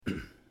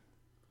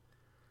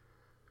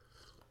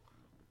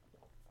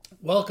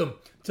Welcome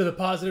to the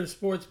Positive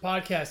Sports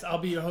Podcast. I'll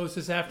be your host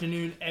this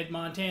afternoon, Ed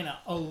Montana.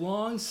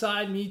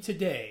 Alongside me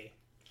today,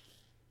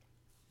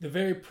 the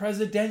very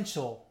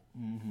presidential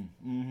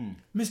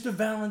Mr.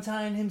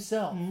 Valentine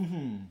himself,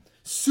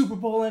 Super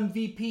Bowl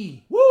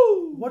MVP.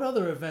 Woo! What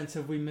other events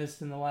have we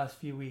missed in the last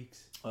few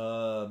weeks?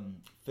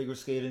 Figure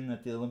skating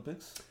at the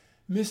Olympics.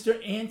 Mr.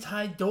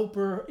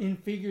 Anti-Doper in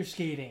figure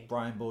skating.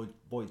 Brian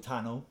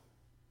Boitano.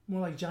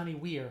 More like Johnny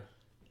Weir.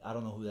 I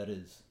don't know who that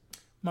is.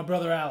 My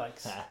brother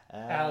Alex.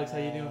 Alex, how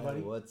you doing,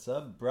 buddy? What's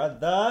up,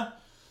 brother?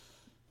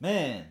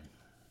 Man,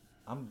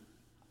 I'm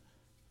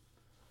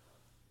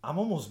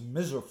almost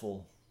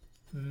miserable.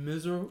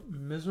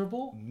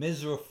 Miserable?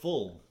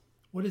 Miserable.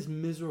 What is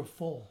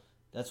miserable?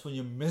 That's when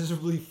you're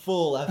miserably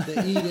full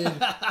after eating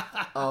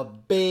a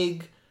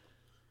big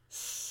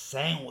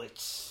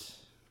sandwich.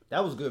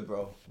 That was good,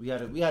 bro. We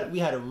had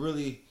a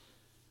really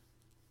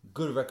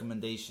good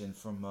recommendation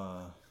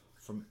from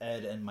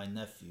Ed and my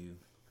nephew.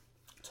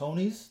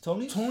 Tony's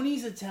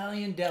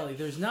Italian Deli.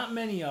 There's not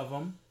many of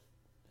them.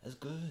 That's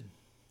good.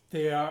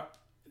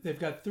 They've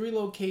got 3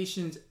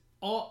 locations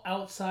all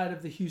outside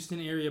of the Houston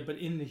area, but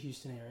in the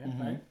Houston area,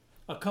 right?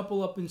 A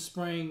couple up in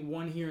Spring,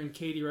 one here in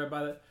Katy, right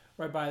by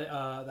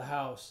the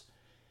house.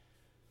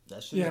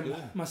 That should be good.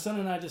 My son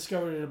and I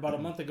discovered it about a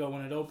month ago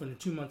when it opened,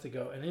 2 months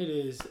ago, and it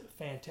is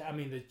fantastic. I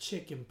mean, the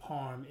chicken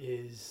parm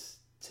is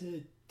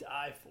to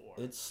die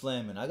for. It's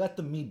slamming. I got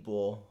the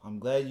meatball. I'm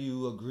glad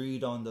you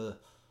agreed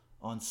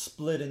on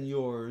splitting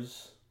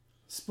yours.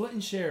 Split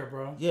and share,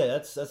 bro. Yeah,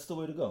 that's the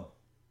way to go.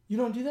 You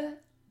don't do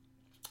that?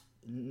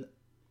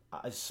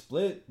 I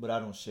split, but I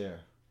don't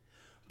share.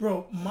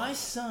 Bro, my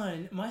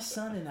son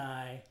and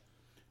I,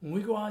 when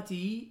we go out to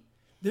eat,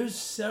 there's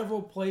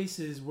several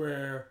places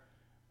where,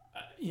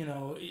 he's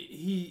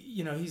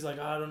like,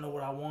 I don't know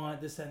what I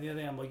want, this, that, and the other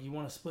thing. I'm like, you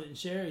want to split and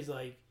share? He's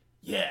like,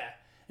 yeah.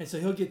 And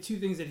so he'll get 2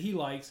 things that he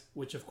likes,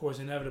 which of course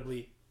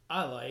inevitably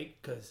I like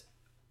because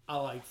I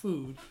like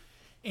food.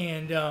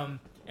 And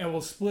we'll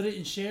split it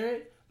and share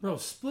it. Bro,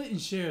 split and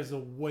share is the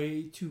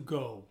way to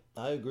go.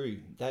 I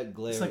agree. That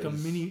glare it's like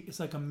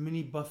a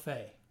mini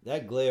buffet.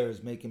 That glare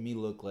is making me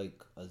look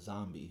like a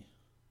zombie.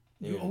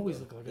 You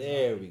always look like a zombie.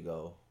 There we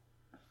go.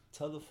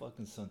 Tell the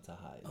fucking sun to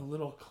hide. A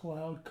little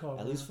cloud cover.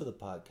 At least for the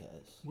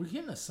podcast. We're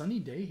getting a sunny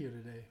day here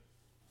today.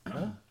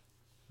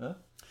 Huh?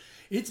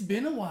 It's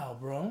been a while,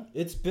 bro.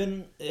 It's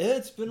been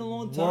a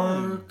long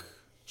time. Work,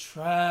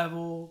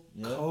 travel,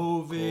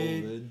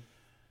 COVID.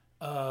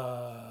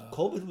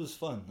 COVID was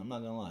fun. I'm not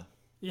gonna lie.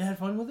 You had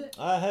fun with it?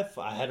 I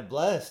had a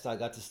blast. I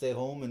got to stay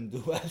home and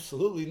do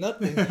absolutely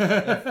nothing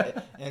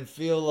and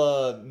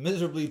feel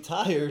miserably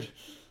tired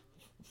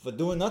for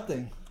doing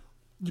nothing.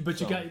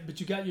 But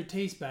you got your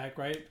taste back,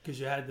 right? Because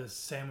you had the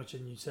sandwich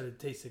and you said it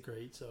tasted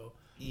great. So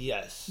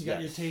yes, you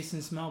got your taste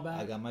and smell back.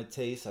 I got my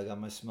taste. I got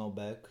my smell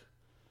back.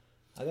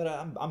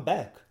 I'm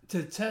back.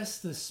 To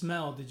test the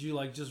smell, did you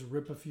just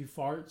rip a few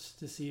farts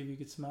to see if you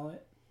could smell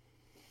it?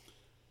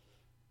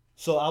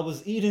 So I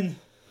was eating.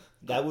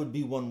 That would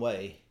be one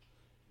way.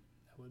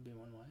 That would be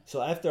one way.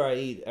 So after I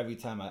eat, every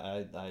time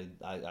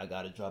I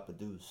gotta drop a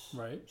deuce.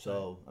 Right.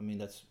 So I mean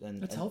that's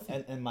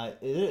healthy. And my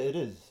it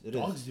is.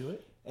 Dogs do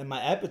it. And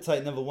my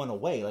appetite never went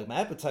away. Like my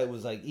appetite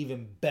was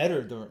even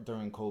better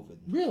during COVID.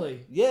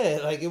 Really?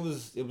 Yeah, it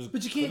was.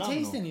 But you can't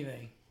taste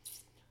anything.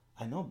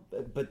 I know,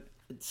 but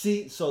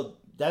see, so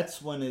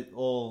that's when it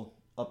all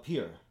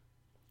appeared,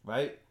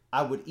 right?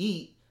 I would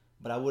eat,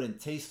 but I wouldn't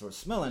taste or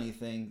smell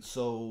anything.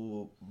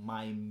 So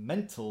my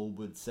mental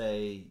would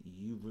say,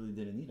 "You really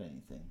didn't eat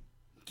anything.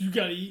 You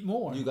got to eat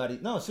more. You got to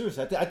eat." No,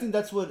 seriously, I think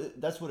that's what it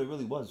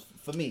really was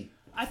for me.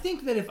 I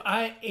think that if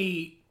I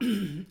ate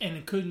and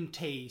it couldn't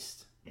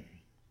taste,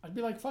 I'd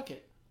be like, "Fuck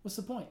it. What's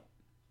the point?"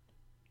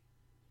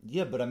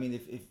 Yeah, but I mean,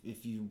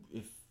 if you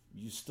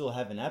still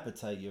have an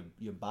appetite,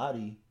 your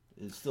body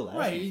is still asking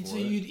right. for So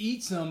it. you'd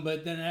eat some,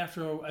 but then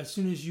as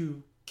soon as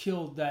you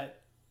killed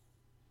that,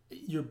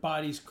 your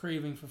body's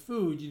craving for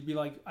food,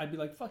 I'd be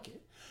like, "Fuck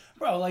it,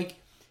 bro."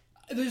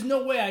 There's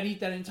no way I'd eat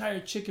that entire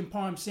chicken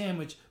parm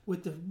sandwich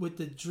with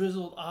the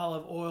drizzled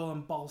olive oil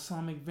and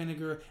balsamic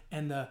vinegar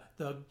and the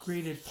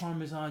grated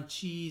Parmesan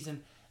cheese,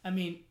 and I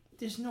mean,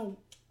 there's no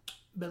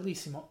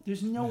bellissimo.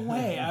 There's no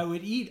way I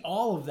would eat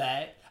all of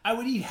that. I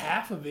would eat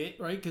half of it,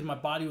 right? Because my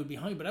body would be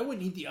hungry, but I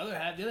wouldn't eat the other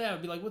half. The other half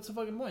would be like, "What's the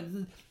fucking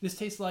point? This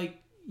tastes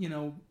like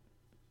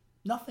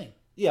nothing."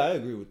 Yeah, I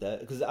agree with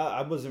that because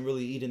I wasn't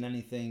really eating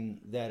anything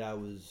that I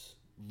was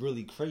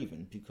really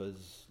craving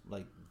because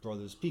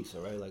Brothers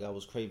Pizza, right? I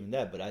was craving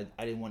that, but I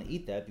didn't want to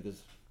eat that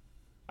because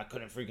I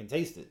couldn't freaking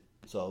taste it.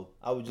 So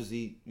I would just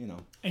eat,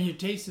 And your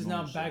taste is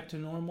now back to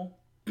normal?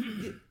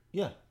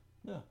 Yeah.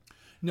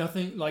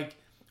 Nothing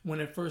when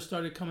it first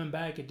started coming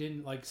back, it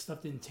didn't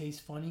stuff didn't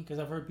taste funny because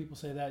I've heard people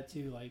say that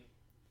too.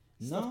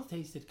 Stuff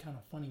tasted kind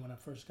of funny when I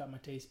first got my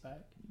taste back.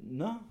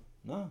 No.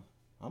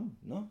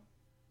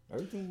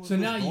 Everything was. So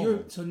now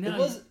normal.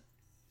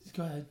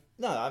 Go ahead.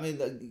 No, I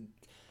mean,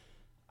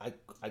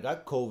 I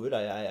got COVID.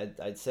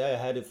 I'd say I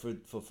had it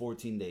for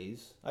 14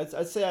 days.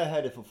 I'd say I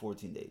had it for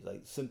 14 days.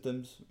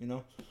 Symptoms,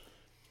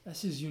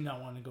 That's just you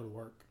not wanting to go to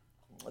work.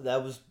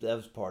 That was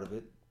part of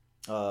it,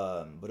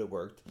 but it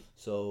worked.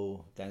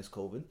 So thanks,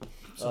 COVID.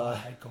 So I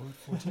had COVID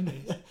 14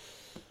 days.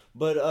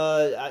 But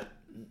I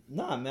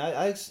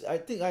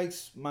think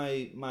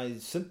my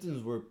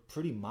symptoms were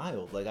pretty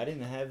mild. Like I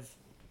didn't have.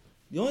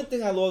 The only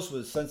thing I lost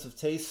was sense of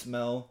taste,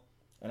 smell,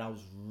 and I was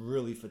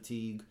really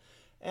fatigued,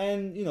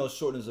 and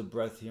shortness of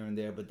breath here and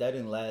there. But that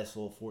didn't last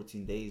all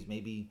 14 days.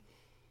 Maybe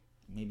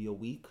a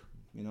week.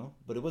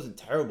 But it wasn't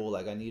terrible.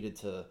 Like I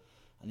needed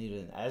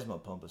an asthma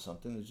pump or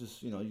something. It's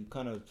just you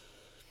kind of.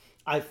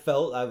 I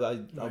felt I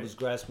was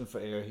grasping for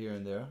air here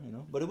and there,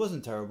 but it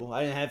wasn't terrible.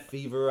 I didn't have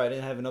fever. I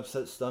didn't have an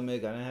upset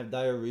stomach. I didn't have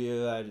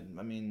diarrhea.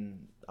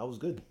 I was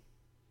good.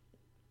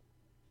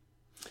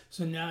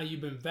 So now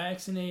you've been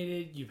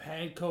vaccinated. You've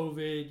had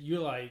COVID.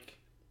 You're like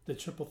the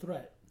triple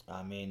threat.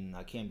 I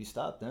can't be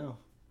stopped now.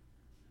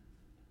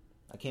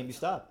 I can't be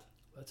stopped.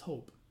 Let's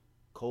hope.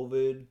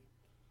 COVID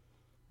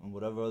and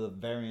whatever other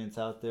variants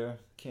out there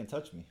can't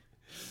touch me.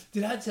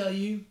 Did I tell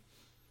you?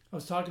 I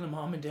was talking to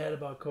mom and dad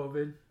about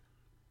COVID.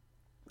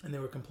 And they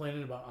were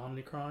complaining about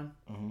Omicron.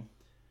 Mm-hmm. And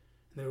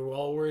they were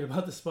all worried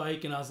about the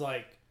spike. And I was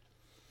like,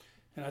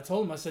 and I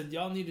told them, I said,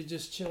 y'all need to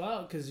just chill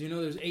out because,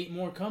 there's 8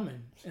 more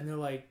coming. And they're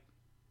like,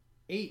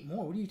 8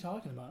 more? What are you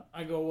talking about?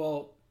 I go,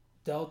 well,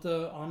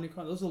 Delta,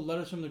 Omicron, those are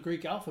letters from the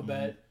Greek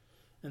alphabet.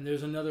 Mm-hmm. And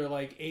there's another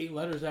 8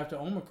 letters after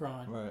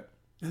Omicron. Right.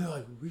 And they're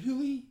like,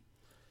 really?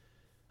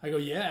 I go,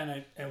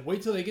 yeah. And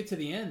wait till they get to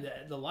the end.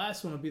 The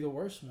last one will be the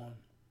worst one.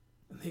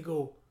 And they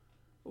go,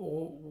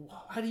 well,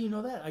 how do you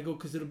know that? I go,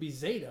 because it'll be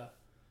Zeta.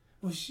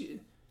 Well, shit.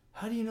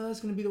 How do you know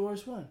that's going to be the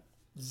worst one?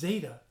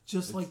 Zeta.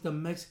 Just like the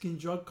Mexican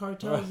drug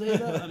cartel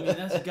Zeta.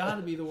 That's got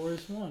to be the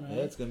worst one, right?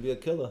 Yeah, it's going to be a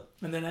killer.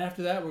 And then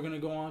after that, we're going to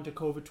go on to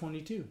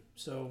COVID-22.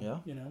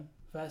 So,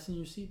 fasten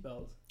your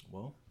seatbelts.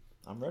 Well,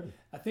 I'm ready.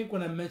 I think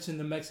when I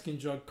mentioned the Mexican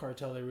drug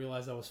cartel, they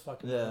realized I was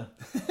fucking Yeah.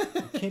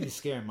 You can't be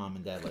scaring mom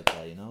and dad like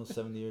that,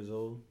 70 years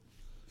old.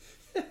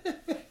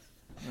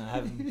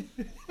 Have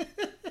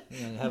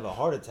a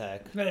heart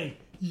attack. Hey,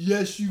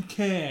 yes you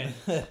can.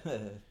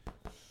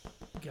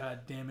 God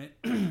damn it.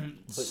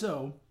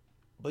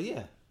 But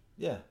yeah.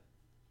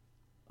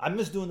 I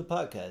miss doing the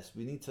podcast.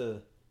 We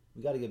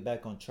got to get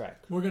back on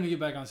track. We're going to get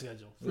back on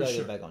schedule. We got to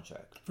get back on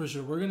track. For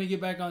sure. We're going to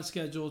get back on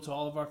schedule. To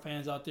all of our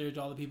fans out there,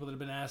 to all the people that have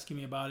been asking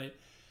me about it.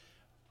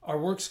 Our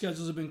work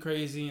schedules have been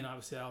crazy, and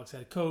obviously Alex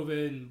had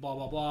COVID and blah,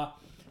 blah, blah.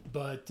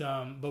 But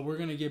we're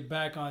going to get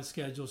back on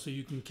schedule so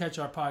you can catch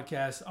our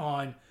podcast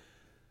on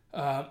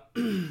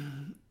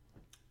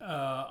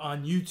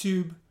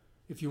YouTube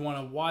if you want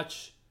to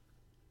watch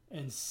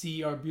and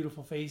see our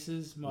beautiful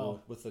faces.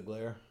 Well, with the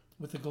glare.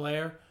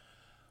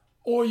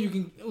 Or you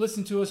can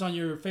listen to us on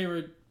your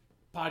favorite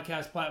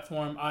podcast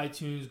platform,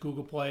 iTunes,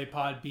 Google Play,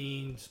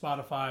 Podbean,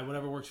 Spotify,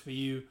 whatever works for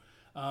you.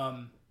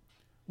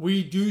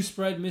 We do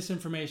spread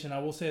misinformation. I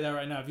will say that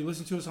right now. If you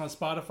listen to us on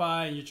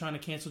Spotify and you're trying to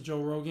cancel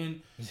Joe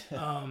Rogan,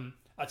 I'll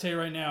tell you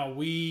right now,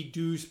 we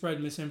do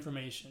spread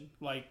misinformation.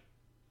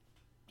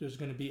 There's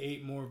going to be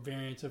 8 more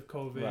variants of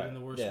COVID, right. And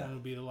the worst one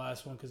will be the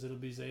last one because it'll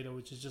be Zeta,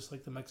 which is just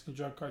like the Mexican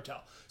drug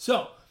cartel.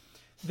 So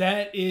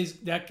that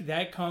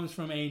comes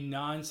from a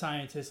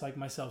non-scientist like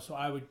myself. So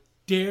I would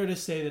dare to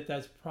say that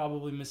that's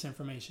probably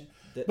misinformation.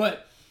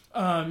 But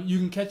you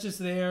can catch us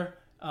there.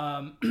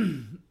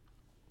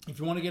 If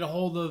you want to get a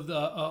hold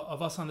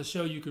of us on the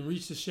show, you can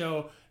reach the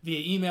show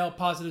via email,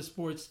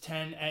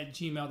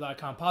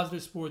 positivesports10@gmail.com,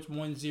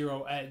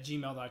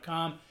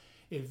 positivesports10@gmail.com.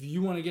 If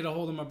you want to get a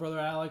hold of my brother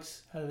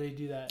Alex, how do they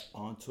do that?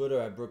 On Twitter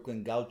at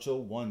Brooklyn Gaucho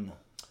 1.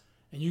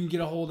 And you can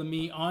get a hold of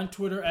me on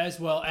Twitter as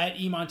well at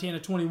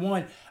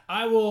eMontana21.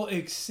 I will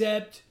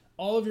accept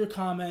all of your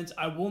comments.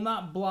 I will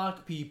not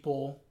block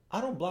people.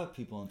 I don't block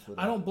people on Twitter.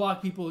 I don't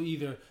block people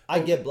either. I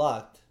get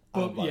blocked.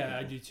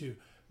 I do too.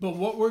 But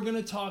what we're going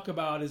to talk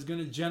about is going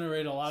to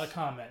generate a lot of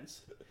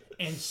comments.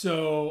 And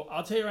so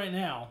I'll tell you right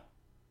now,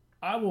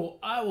 I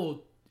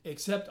will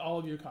accept all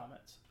of your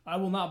comments. I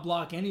will not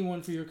block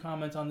anyone for your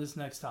comments on this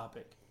next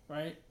topic,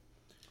 right?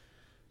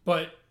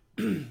 But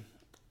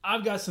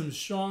I've got some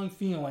strong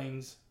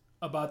feelings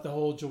about the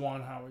whole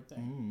Juwan Howard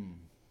thing.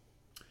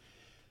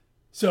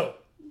 So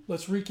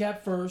let's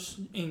recap first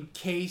in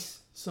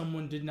case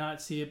someone did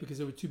not see it because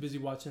they were too busy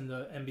watching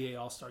the NBA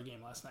All-Star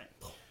game last night.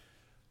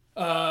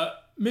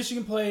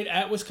 Michigan played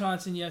at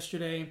Wisconsin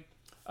yesterday.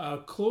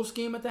 Close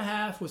game at the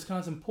half.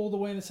 Wisconsin pulled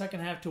away in the second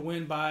half to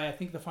win by, I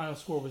think the final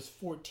score was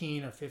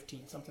 14 or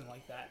 15, something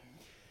like that.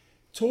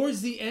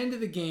 Towards the end of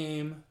the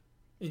game,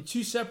 in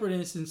 2 separate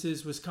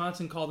instances,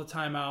 Wisconsin called a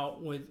timeout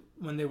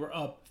when they were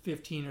up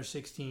 15 or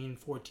 16,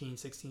 14,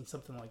 16,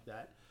 something like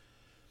that.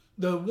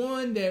 The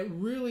one that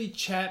really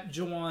chapped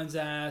Juwan's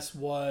ass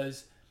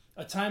was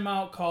a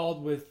timeout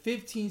called with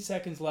 15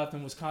 seconds left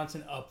and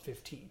Wisconsin up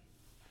 15.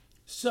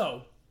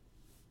 So,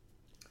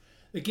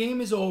 the game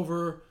is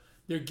over.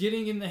 They're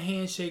getting in the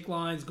handshake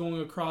lines,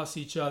 going across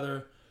each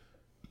other.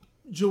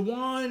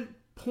 Juwan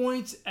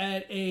points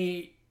at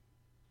a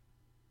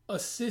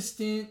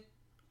assistant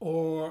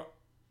or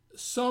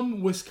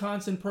some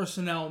Wisconsin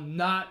personnel,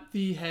 not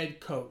the head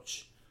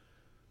coach.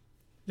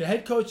 The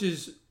head coach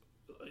is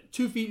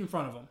 2 feet in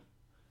front of him.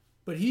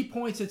 but he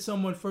points at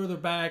someone further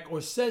back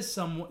or says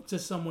to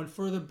someone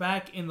further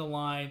back in the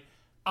line,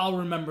 I'll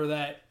remember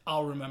that,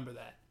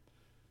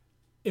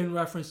 in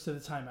reference to the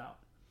timeout.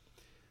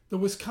 The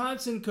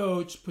Wisconsin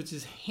coach puts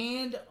his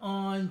hand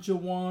on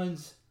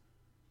Juwan's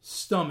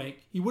stomach.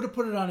 He would have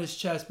put it on his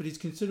chest, but he's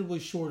considerably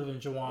shorter than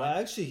Juwan. Well,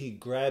 actually, he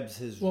grabs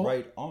his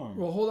right arm.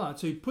 Well, hold on.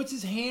 So he puts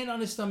his hand on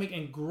his stomach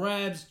and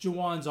grabs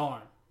Juwan's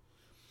arm.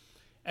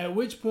 At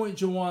which point,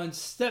 Juwan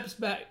steps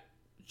back.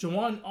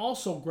 Juwan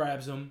also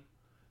grabs him,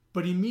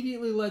 but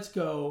immediately lets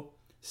go,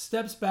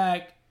 steps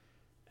back,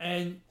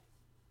 and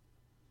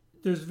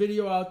there's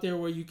video out there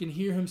where you can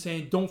hear him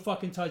saying, don't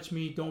fucking touch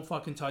me, blah,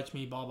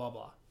 blah,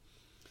 blah.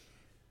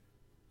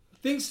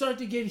 Things start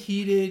to get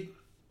heated.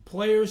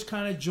 Players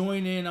kind of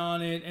join in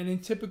on it, and in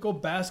typical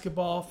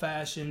basketball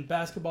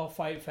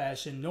fight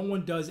fashion, no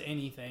one does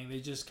anything. They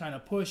just kind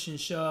of push and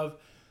shove.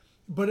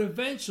 But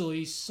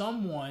eventually,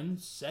 someone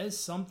says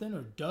something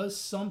or does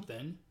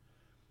something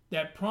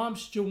that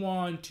prompts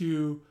Juwan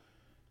to...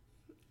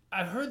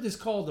 I've heard this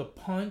called a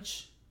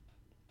punch.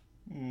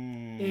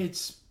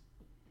 It's...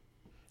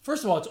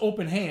 First of all, it's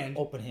open hand.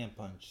 Open hand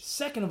punch.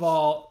 Second of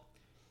all,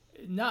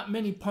 not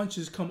many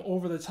punches come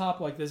over the top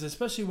like this,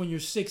 especially when you're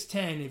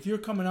 6'10". If you're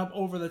coming up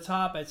over the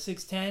top at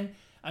 6'10",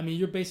 I mean,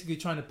 you're basically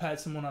trying to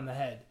pat someone on the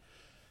head.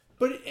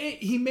 But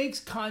he makes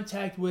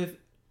contact with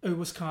a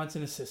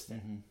Wisconsin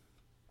assistant. Mm-hmm.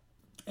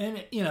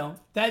 And, you know,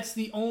 that's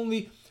the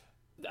only...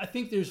 I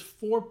think there's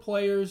 4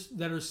 players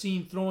that are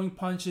seen throwing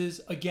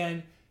punches.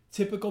 Again,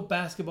 typical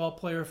basketball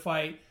player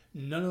fight.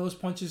 None of those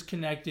punches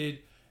connected.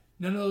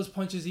 None of those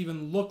punches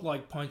even look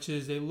like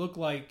punches. They look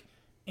like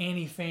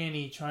Annie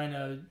Fanny trying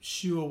to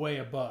shoo away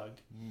a bug.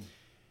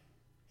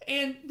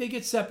 And they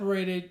get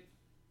separated.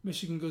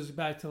 Michigan goes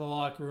back to the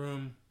locker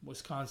room.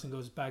 Wisconsin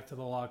goes back to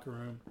the locker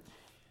room.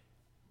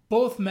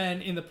 Both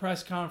men in the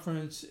press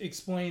conference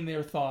explain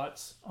their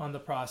thoughts on the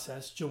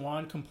process.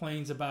 Juwan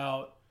complains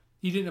about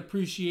he didn't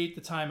appreciate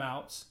the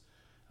timeouts.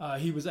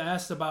 He was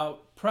asked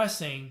about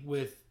pressing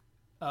with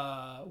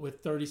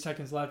 30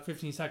 seconds left,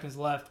 15 seconds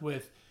left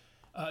with,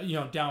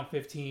 down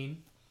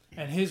 15.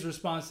 And his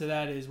response to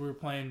that is, we were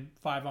playing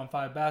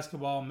 5-on-5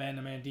 basketball,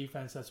 man-to-man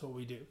defense, that's what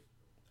we do.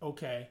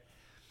 Okay.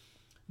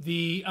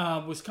 The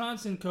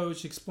Wisconsin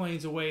coach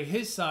explains away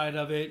his side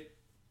of it.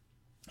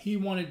 He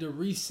wanted to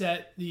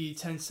reset the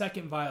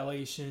 10-second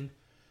violation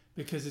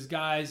because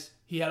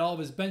he had all of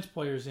his bench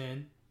players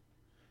in.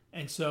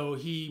 And so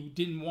he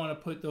didn't want to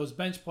put those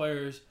bench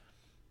players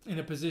in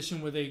a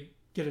position where they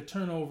get a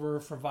turnover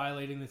for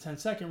violating the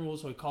 10-second rule.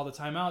 So he called a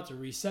timeout to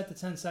reset the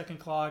 10-second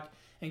clock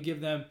and give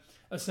them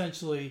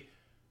essentially,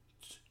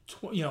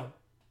 what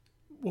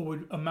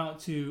would amount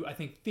to, I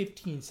think,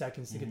 15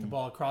 seconds to get the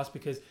ball across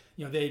because,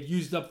 they had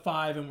used up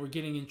 5 and were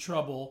getting in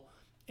trouble.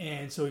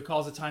 And so he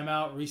calls a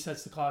timeout,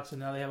 resets the clock, so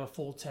now they have a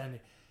full 10.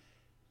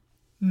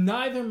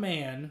 Neither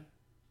man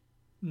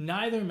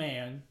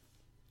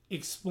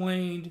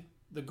explained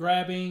the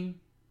grabbing,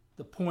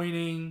 the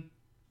pointing,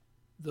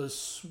 the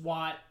swat/punch.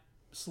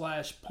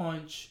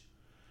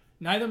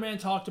 Neither man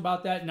talked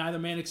about that. Neither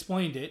man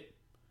explained it.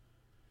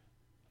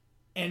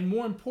 And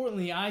more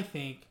importantly, I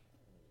think,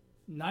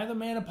 neither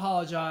man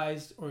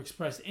apologized or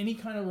expressed any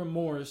kind of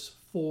remorse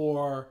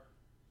for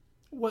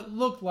what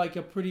looked like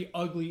a pretty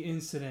ugly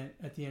incident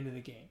at the end of the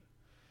game.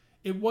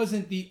 It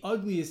wasn't the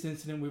ugliest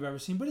incident we've ever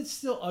seen, but it's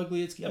still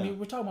ugly. I mean,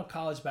 we're talking about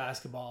college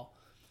basketball.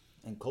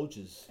 And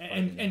coaches.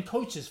 And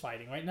coaches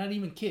fighting, right? Not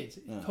even kids,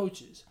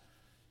 coaches.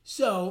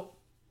 So,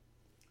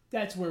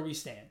 that's where we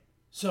stand.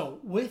 So,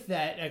 with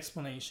that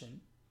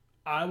explanation,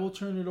 I will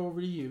turn it over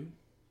to you.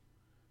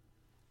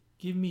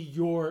 Give me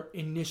your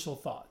initial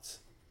thoughts.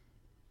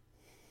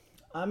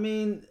 I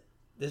mean,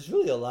 there's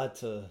really a lot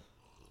to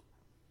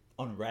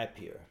unwrap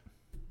here.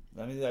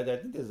 I mean, I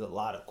think there's a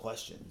lot of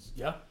questions.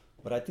 Yeah.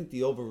 But I think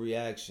the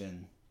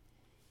overreaction,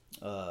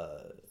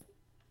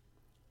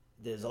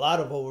 there's a lot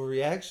of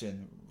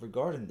overreaction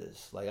regarding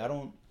this.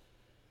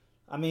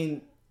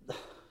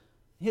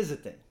 Here's the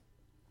thing.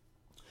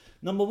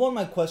 Number one,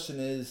 my question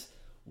is,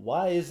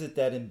 why is it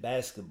that in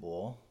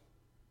basketball,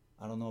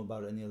 I don't know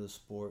about any other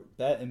sport,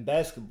 that in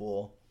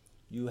basketball,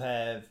 you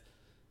have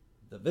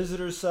the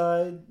visitor's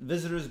side,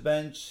 visitor's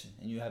bench,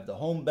 and you have the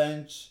home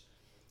bench,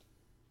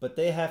 but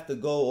they have to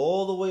go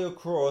all the way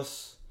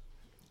across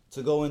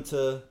to go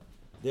into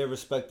their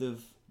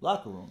respective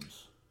locker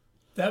rooms.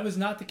 That was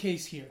not the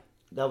case here.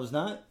 That was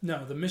not?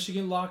 No, the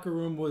Michigan locker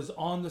room was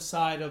on the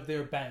side of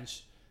their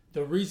bench.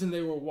 The reason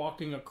they were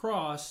walking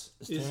across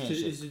is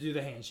to do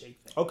the handshake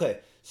thing. Okay,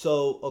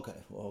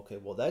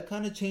 well, that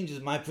kind of changes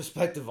my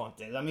perspective on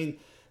things. I mean,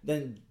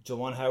 then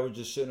Juwan Howard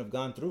just shouldn't have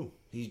gone through.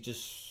 He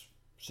just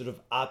should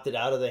have opted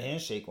out of the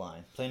handshake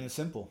line, plain and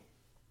simple.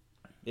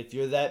 If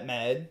you're that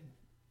mad,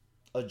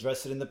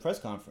 address it in the press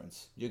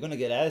conference. You're going to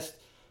get asked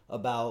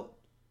about...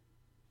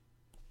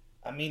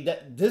 I mean,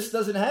 this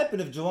doesn't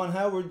happen if Juwan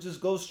Howard just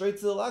goes straight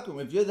to the locker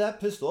room. If you're that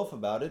pissed off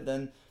about it,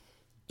 then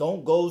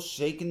don't go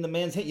shaking the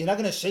man's hand. You're not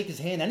going to shake his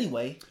hand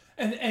anyway.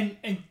 And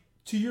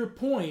to your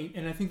point,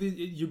 and I think that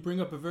you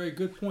bring up a very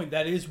good point,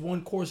 that is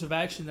one course of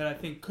action that I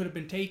think could have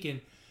been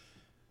taken.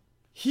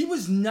 he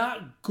was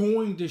not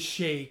going to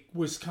shake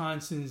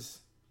Wisconsin's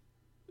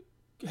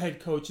head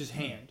coach's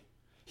hand.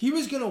 He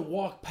was going to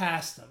walk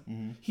past him.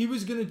 Mm-hmm. He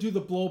was going to do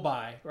the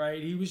blow-by,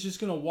 right? He was just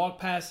going to walk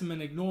past him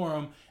and ignore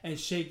him and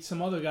shake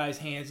some other guys'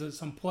 hands,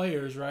 some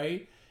players,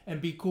 right?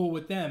 And be cool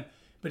with them.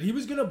 But he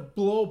was going to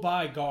blow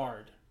by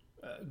Guard.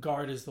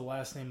 Guard is the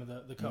last name of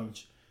the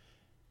coach.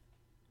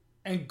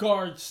 Mm-hmm. And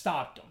Guard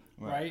stopped him,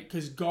 right?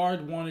 Because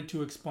Guard wanted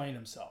to explain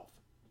himself.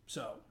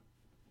 So,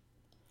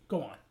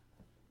 go on.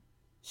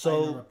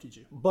 So, I interrupted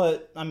you.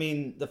 But, I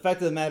mean, the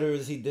fact of the matter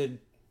is he did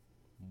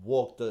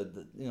walk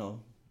the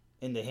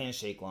in the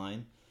handshake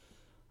line.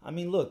 I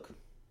mean, look,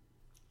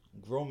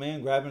 grown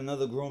man grabbing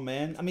another grown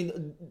man. I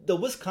mean, the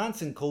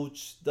Wisconsin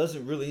coach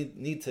doesn't really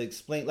need to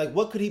explain. Like,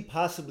 what could he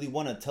possibly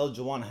want to tell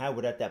Juwan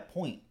Howard at that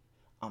point?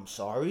 I'm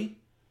sorry?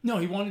 No,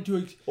 he wanted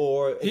to...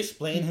 Or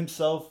explain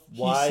himself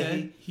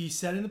why he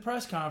said in the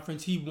press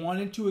conference he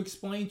wanted to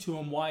explain to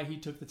him why he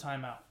took the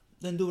timeout.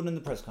 Then do it in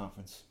the press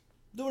conference.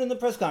 Do it in the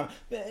press conference.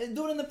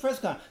 Do it in the press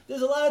conference.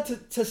 There's a lot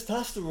of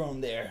testosterone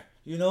there,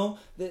 you know?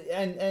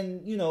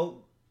 And you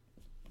know,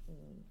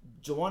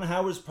 Juwan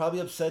Howard's probably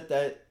upset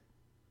that,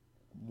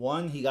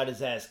 one, he got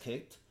his ass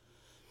kicked,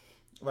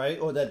 right?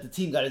 Or that the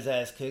team got his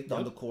ass kicked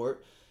on the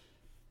court.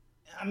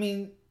 I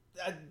mean,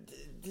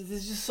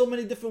 there's just so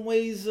many different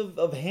ways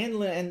of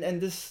handling and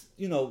this,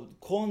 you know,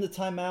 calling the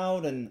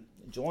timeout and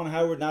Juwan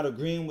Howard not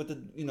agreeing with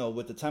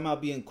the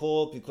timeout being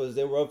called because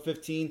they were up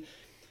 15.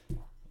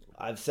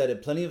 I've said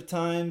it plenty of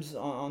times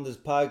on this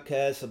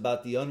podcast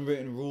about the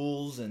unwritten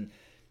rules, and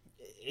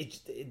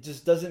it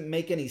just doesn't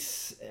make any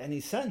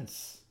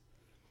sense.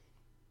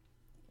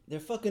 They're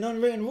fucking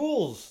unwritten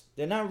rules.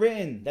 They're not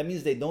written. That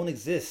means they don't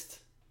exist.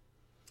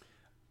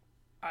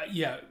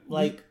 Yeah,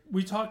 like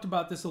we talked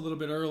about this a little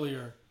bit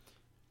earlier.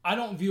 I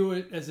don't view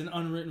it as an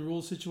unwritten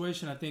rule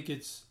situation. I think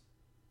it's,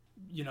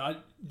 you know,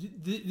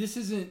 this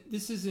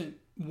isn't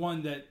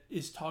one that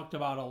is talked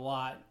about a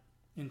lot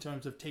in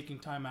terms of taking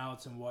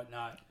timeouts and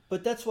whatnot.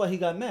 But that's why he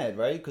got mad,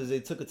 right? Because they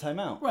took a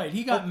timeout. Right,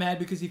 he got mad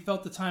because he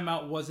felt the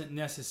timeout wasn't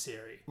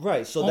necessary.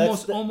 Right, so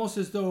almost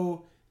as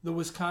though the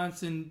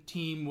Wisconsin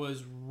team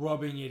was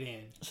rubbing it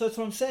in. So that's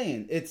what I'm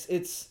saying.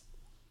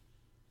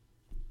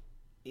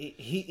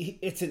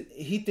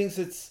 He thinks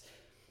it's,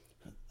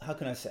 how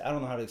can I say? I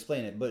don't know how to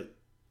explain it, but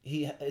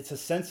it's a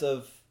sense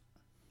of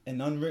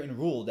an unwritten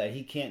rule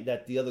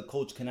that the other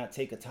coach cannot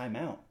take a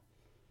timeout.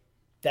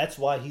 That's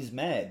why he's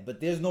mad. But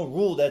there's no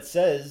rule that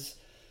says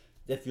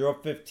if you're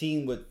up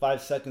 15 with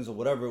 5 seconds or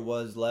whatever it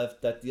was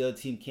left, that the other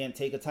team can't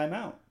take a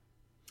timeout.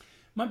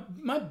 My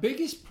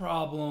biggest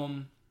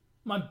problem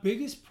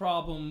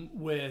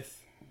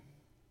with,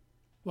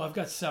 well, I've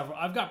got several.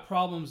 I've got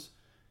problems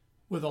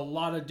with a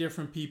lot of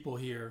different people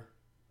here.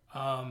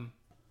 And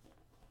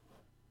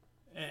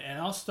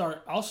I'll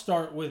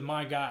start with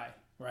my guy,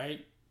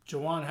 right?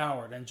 Juwan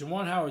Howard. And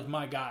Juwan Howard's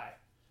my guy.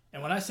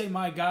 And when I say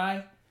my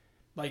guy,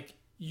 like,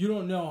 you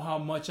don't know how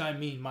much I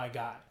mean my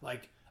guy.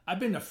 Like, I've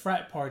been to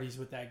frat parties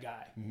with that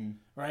guy,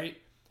 right?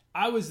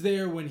 I was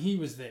there when he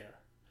was there.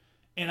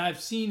 And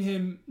I've seen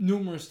him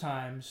numerous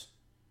times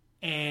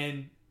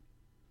and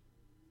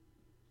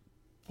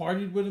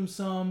partied with him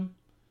some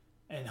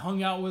and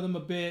hung out with him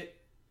a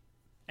bit.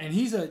 And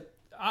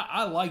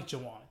I like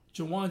Juwan.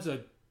 Juwan's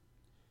a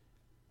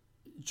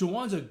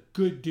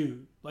good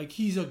dude. Like,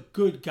 he's a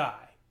good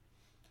guy.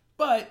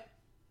 But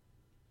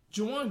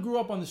Juwan grew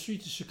up on the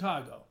streets of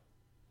Chicago.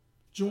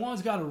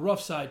 Juwan's got a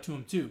rough side to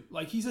him too.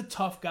 Like, he's a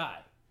tough guy.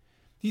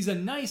 He's a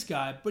nice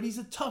guy, but he's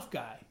a tough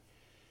guy.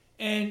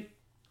 And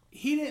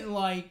he didn't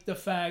like the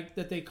fact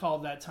that they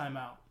called that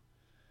timeout.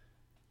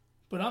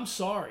 But I'm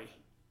sorry.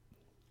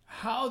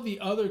 How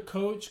the other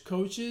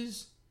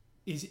coaches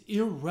is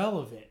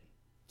irrelevant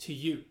to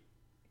you.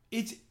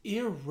 It's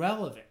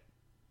irrelevant.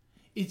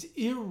 It's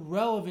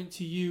irrelevant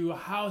to you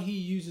how he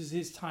uses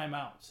his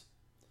timeouts.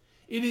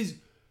 It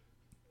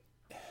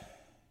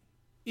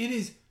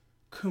is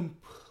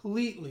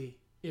completely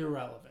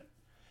irrelevant.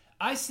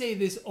 I say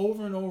this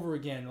over and over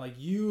again. Like,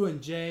 you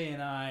and Jay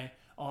and I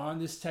are on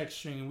this text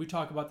string and we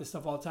talk about this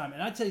stuff all the time.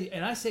 And I tell you,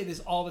 and I say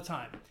this all the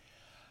time.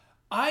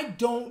 I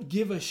don't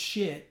give a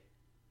shit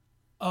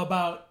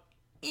about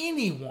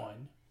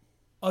anyone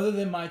other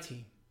than my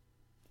team.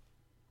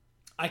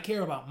 I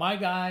care about my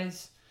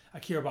guys. I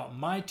care about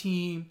my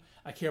team.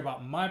 I care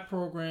about my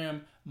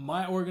program,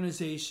 my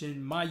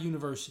organization, my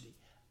university.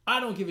 I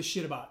don't give a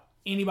shit about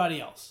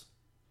anybody else.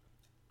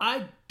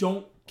 I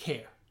don't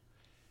care.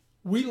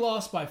 We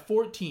lost by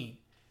 14.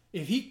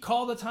 If he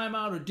called a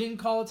timeout or didn't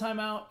call a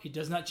timeout, it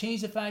does not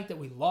change the fact that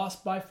we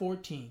lost by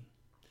 14.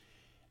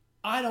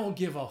 I don't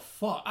give a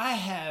fuck.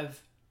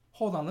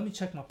 Hold on, let me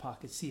check my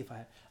pocket, see if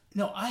I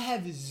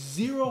have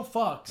zero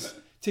fucks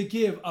to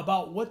give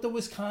about what the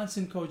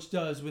Wisconsin coach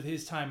does with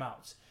his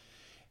timeouts.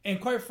 And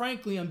quite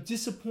frankly, I'm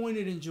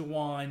disappointed in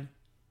Juwan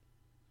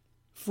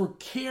for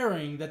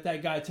caring that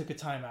guy took a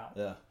timeout.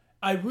 Yeah.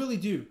 I really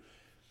do.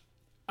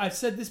 I've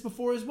said this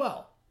before as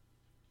well.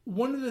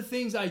 One of the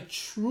things I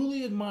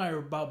truly admire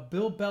about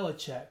Bill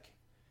Belichick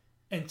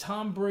and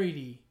Tom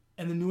Brady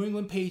and the New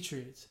England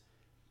Patriots,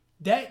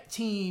 That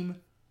team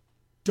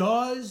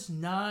does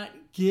not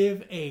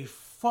give a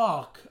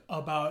fuck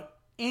about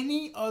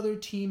any other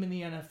team in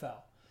the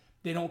NFL.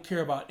 They don't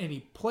care about any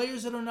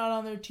players that are not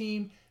on their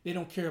team. They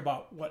don't care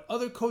about what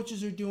other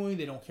coaches are doing.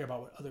 They don't care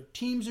about what other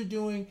teams are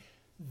doing.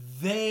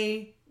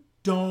 They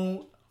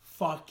don't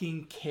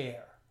fucking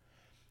care.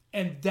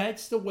 And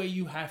that's the way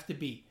you have to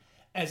be.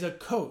 As a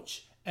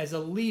coach, as a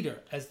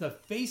leader, as the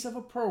face of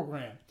a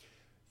program,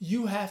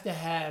 you have to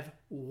have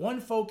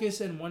one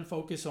focus and one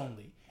focus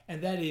only.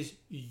 And that is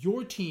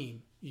your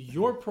team,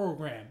 your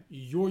program,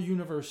 your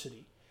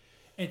university.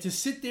 And to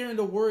sit there and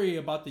to worry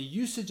about the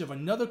usage of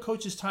another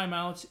coach's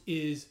timeouts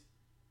is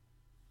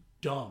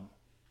dumb.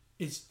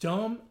 It's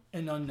dumb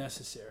and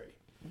unnecessary.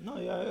 No,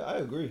 yeah, I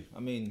agree. I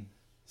mean...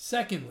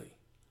 Secondly,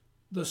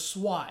 the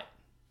SWAT.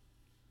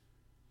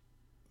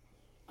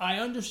 I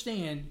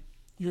understand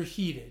you're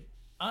heated.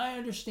 I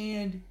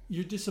understand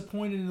you're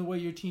disappointed in the way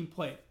your team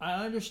played.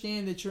 I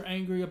understand that you're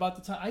angry about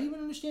the time. I even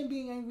understand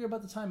being angry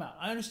about the timeout.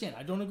 I understand.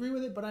 I don't agree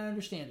with it, but I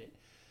understand it.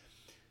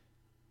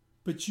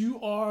 But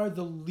you are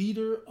the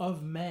leader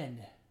of men.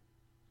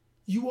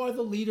 You are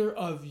the leader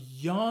of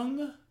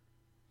young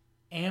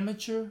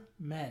amateur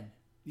men.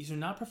 These are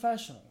not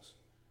professionals.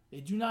 They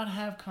do not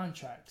have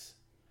contracts.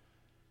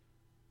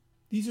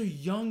 These are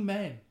young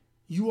men.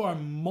 You are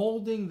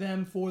molding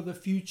them for the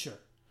future.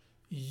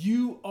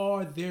 You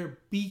are their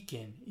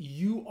beacon.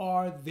 You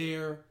are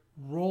their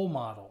role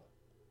model.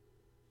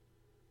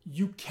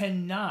 You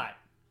cannot,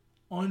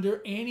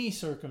 under any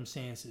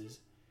circumstances,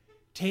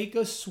 take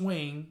a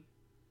swing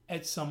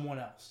at someone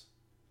else.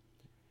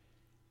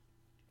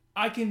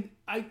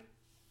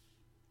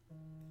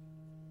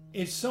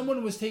 If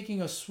someone was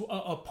taking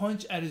a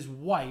punch at his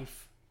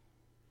wife,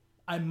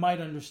 I might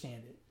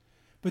understand it.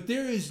 But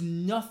there is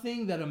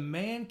nothing that a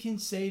man can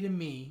say to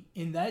me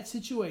in that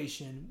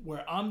situation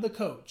where I'm the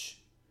coach.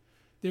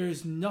 There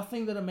is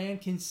nothing that a man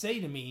can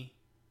say to me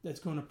that's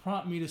going to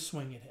prompt me to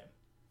swing at him.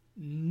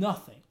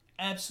 Nothing.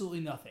 Absolutely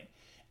nothing.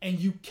 And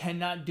you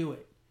cannot do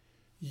it.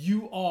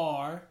 You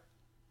are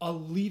a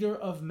leader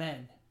of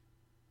men.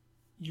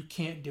 You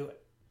can't do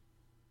it.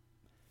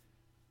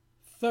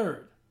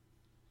 Third,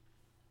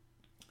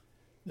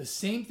 the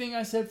same thing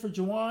I said for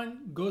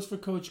Juwan goes for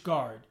Coach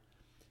Guard.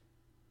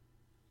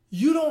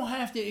 You don't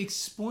have to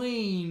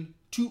explain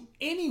to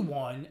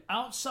anyone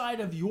outside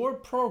of your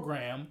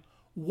program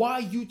why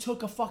you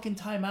took a fucking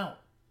timeout.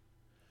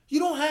 You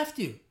don't have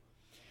to.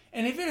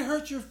 And if it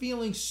hurts your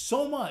feelings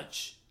so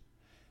much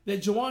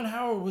that Juwan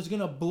Howard was going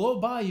to blow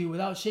by you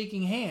without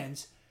shaking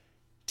hands,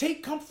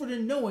 take comfort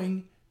in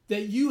knowing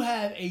that you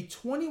have a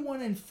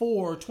 21-4,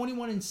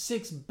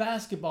 21-6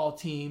 basketball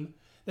team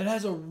that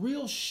has a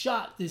real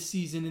shot this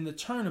season in the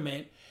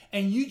tournament,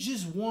 and you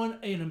just won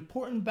an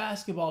important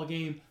basketball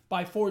game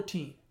by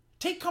 14.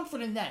 Take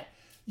comfort in that.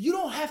 You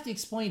don't have to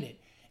explain it.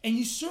 And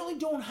you certainly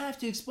don't have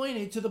to explain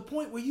it to the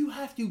point where you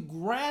have to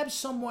grab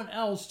someone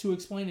else to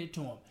explain it to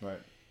them. Right.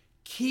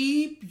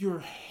 Keep your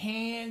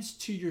hands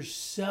to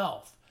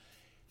yourself.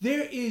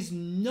 There is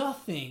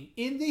nothing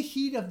in the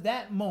heat of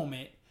that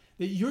moment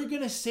that you're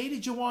going to say to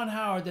Juwan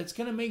Howard that's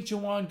going to make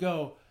Juwan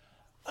go,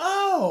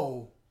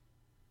 oh,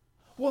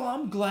 well,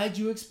 I'm glad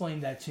you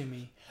explained that to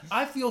me.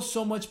 I feel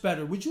so much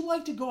better. Would you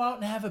like to go out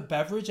and have a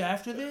beverage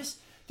after this?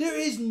 There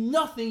is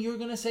nothing you're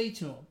going to say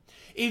to him.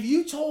 If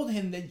you told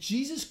him that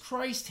Jesus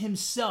Christ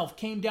himself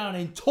came down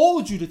and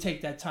told you to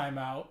take that time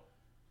out,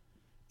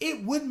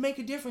 it wouldn't make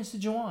a difference to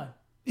Juwan.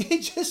 It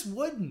just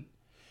wouldn't.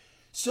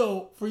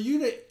 So for you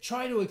to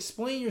try to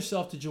explain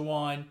yourself to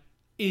Juwan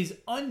is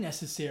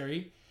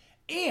unnecessary.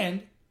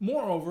 And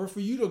moreover, for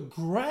you to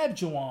grab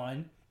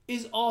Juwan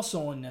is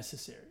also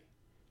unnecessary.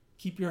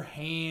 Keep your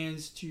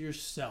hands to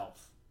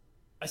yourself.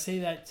 I say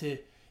that to,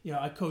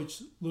 I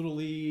coach Little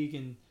League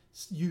and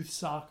youth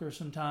soccer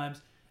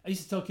sometimes. I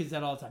used to tell kids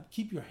that all the time.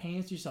 Keep your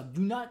hands to yourself.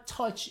 Do not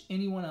touch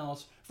anyone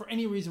else for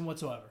any reason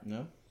whatsoever.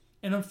 No.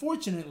 And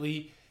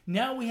unfortunately,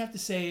 now we have to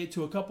say it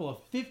to a couple of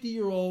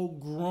 50-year-old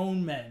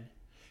grown men.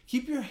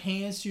 Keep your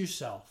hands to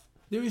yourself.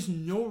 There is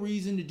no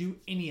reason to do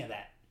any of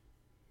that.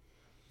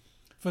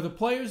 For the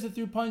players that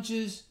threw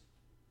punches,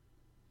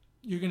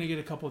 you're going to get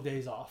a couple of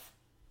days off.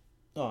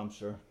 Oh, I'm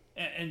sure.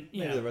 And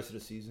maybe the rest of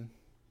the season.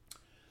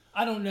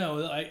 I don't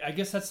know. I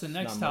guess that's the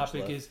next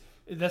topic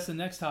that's the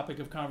next topic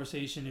of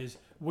conversation is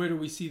where do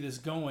we see this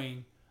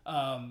going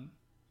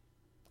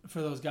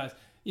for those guys?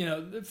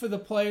 For the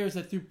players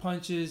that threw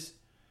punches,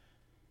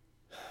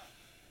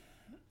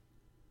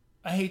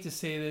 I hate to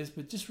say this,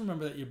 but just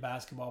remember that you're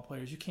basketball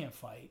players. You can't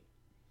fight.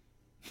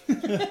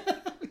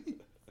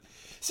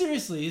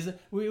 Seriously,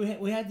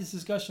 we had this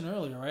discussion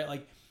earlier, right?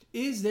 Like,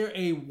 is there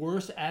a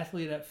worse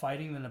athlete at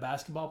fighting than a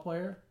basketball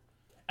player?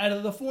 Out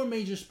of the four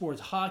major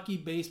sports, hockey,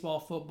 baseball,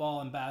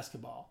 football, and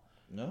basketball.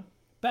 No.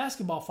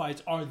 Basketball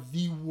fights are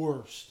the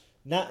worst.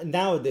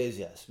 Nowadays,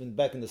 yes.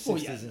 Back in the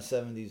 60s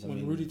and 70s.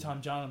 When Rudy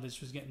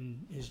Tomjanovich was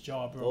getting his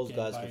jaw broken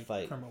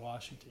by Kermit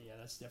Washington. Yeah,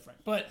 that's different.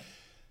 But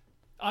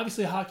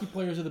obviously, hockey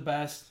players are the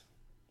best.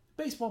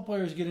 Baseball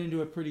players get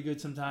into it pretty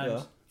good sometimes.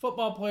 Yeah.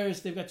 Football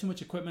players, they've got too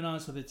much equipment on,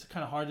 so it's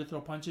kind of hard to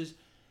throw punches.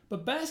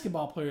 But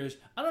basketball players,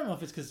 I don't know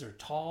if it's because they're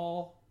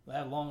tall, they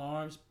have long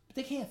arms, but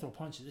they can't throw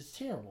punches. It's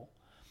terrible.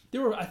 There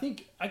were, I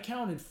think, I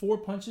counted 4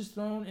 punches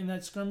thrown in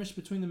that skirmish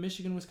between the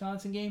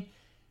Michigan-Wisconsin game.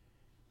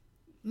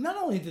 Not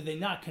only did they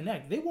not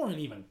connect, they weren't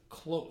even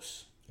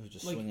close. They were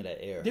just swinging at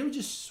air. They were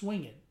just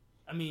swinging.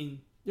 I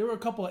mean, there were a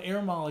couple of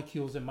air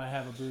molecules that might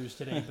have a bruise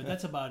today, but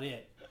that's about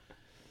it.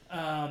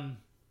 I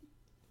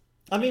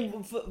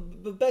mean,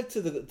 but back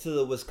to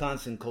the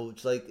Wisconsin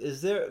coach. Like,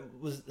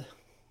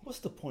 what's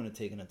the point of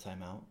taking a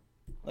timeout?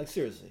 Like,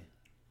 seriously,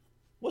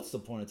 what's the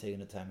point of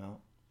taking a timeout?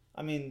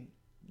 I mean,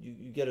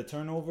 you get a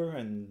turnover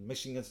and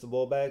Michigan gets the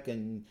ball back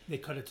and they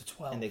cut it to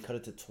 12. And they cut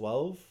it to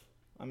 12.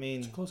 I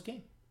mean, it's a close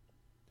game.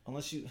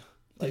 Unless you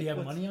did he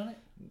have money on it?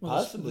 Well,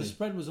 possibly. The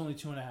spread was only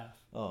 2.5.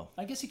 Oh,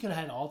 I guess he could have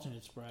had an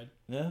alternate spread.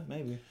 Yeah,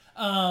 maybe.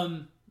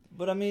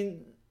 But I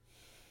mean,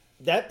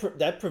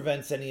 that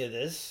prevents any of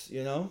this,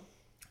 you know.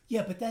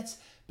 Yeah, but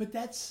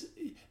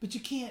you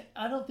can't.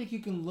 I don't think you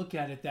can look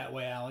at it that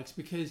way, Alex,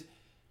 because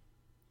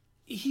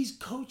he's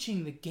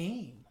coaching the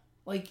game.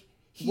 Like,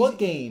 what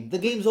game? The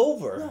game's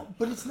over. No,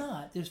 but it's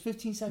not. There's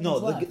 15 seconds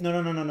left.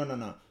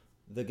 No.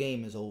 The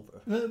game is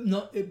over.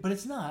 No, but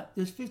it's not.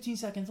 There's 15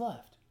 seconds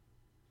left.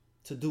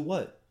 To do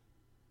what?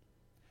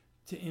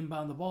 To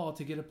inbound the ball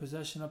to get a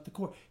possession up the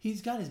court.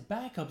 He's got his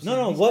backups.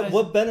 No.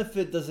 What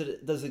benefit does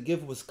it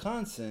give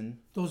Wisconsin?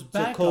 Those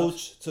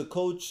backups to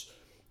coach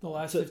the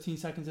last 15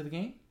 seconds of the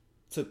game.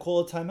 To call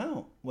a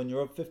timeout when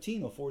you're up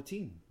 15 or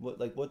 14. What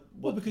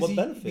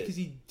benefit? Because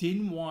he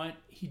didn't want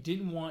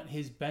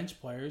his bench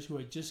players who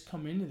had just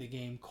come into the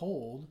game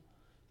cold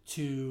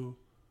to.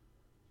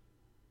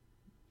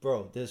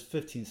 Bro, there's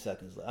 15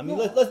 seconds left. I mean,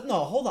 let's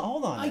hold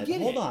on. I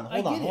get hold it.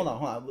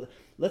 on.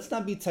 Let's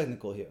not be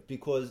technical here,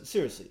 because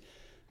seriously,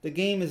 the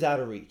game is out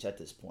of reach at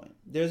this point.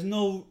 There's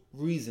no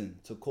reason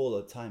to call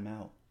a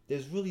timeout.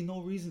 There's really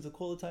no reason to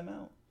call a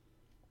timeout.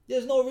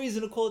 There's no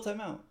reason to call a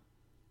timeout.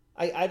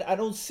 I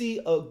don't see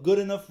a good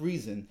enough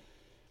reason.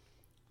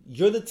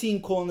 You're the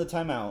team calling the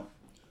timeout.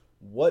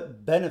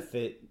 What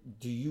benefit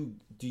do you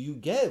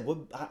get?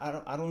 I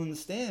don't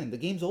understand. The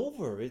game's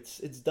over. It's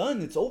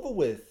done. It's over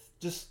with.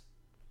 Just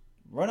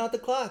run out the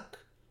clock.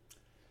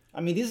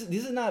 I mean,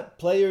 these are not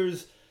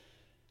players.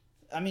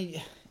 I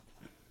mean,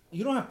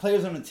 you don't have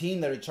players on the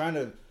team that are trying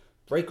to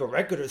break a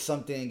record or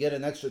something and get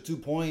an extra 2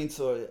 points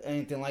or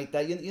anything like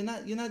that.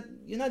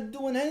 You're not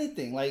doing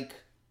anything. Like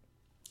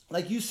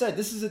you said,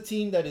 this is a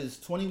team that is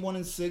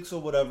 21-6 or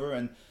whatever,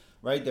 and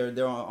right,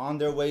 they're on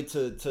their way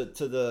to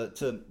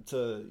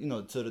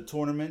the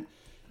tournament.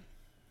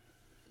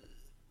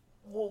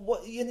 Well,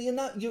 what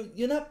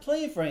you're not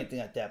playing for anything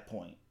at that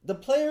point. The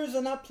players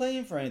are not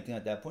playing for anything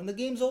at that point. The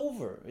game's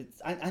over.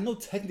 I know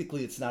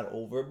technically it's not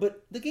over,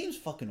 but the game's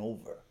fucking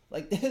over.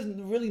 Like, there's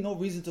really no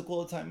reason to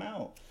call a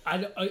timeout.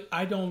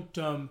 I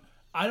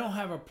don't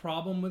have a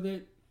problem with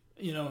it.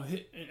 You know,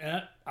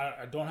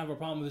 I don't have a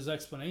problem with his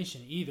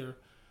explanation either.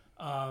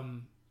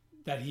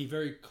 That he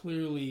very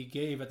clearly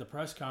gave at the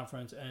press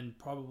conference, and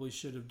probably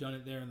should have done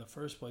it there in the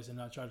first place and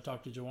not try to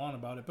talk to Juwan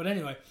about it. But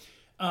anyway,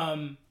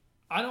 I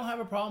don't have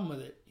a problem with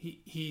it.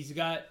 He's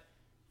got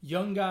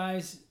young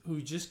guys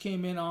who just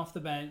came in off the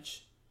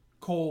bench,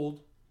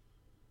 cold.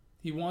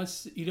 He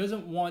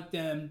doesn't want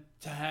them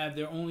to have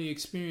their only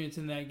experience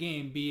in that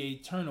game be a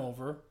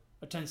turnover,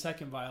 a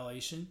 10-second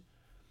violation.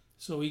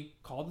 So he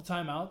called the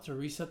timeout to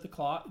reset the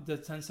clock, the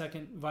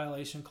 10-second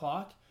violation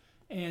clock,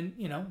 and,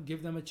 you know,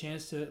 give them a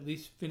chance to at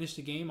least finish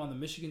the game on the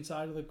Michigan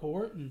side of the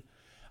court. And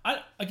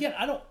I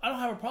don't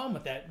have a problem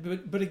with that.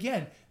 But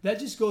again, that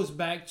just goes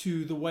back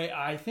to the way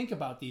I think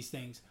about these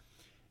things.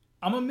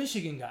 I'm a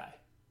Michigan guy.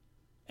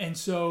 And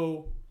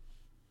so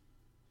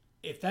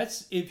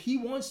if he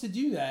wants to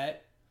do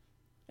that,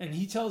 and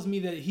he tells me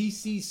that he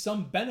sees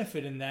some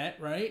benefit in that,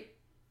 right?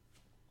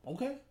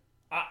 Okay.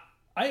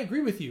 I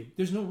agree with you.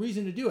 There's no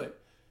reason to do it.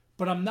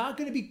 But I'm not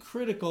going to be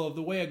critical of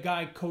the way a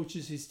guy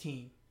coaches his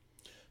team.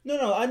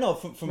 No, I know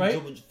from right?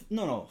 From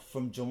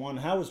Juwan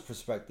Howard's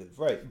perspective,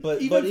 right? But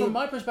even from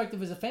my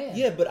perspective as a fan.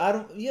 Yeah, but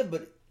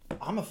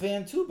I'm a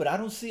fan too. But I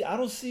don't see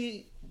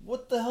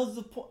what the hell's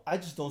the point. I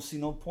just don't see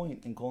no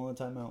point in calling a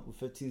timeout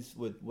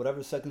with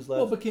whatever seconds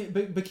left. Well, but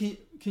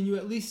can you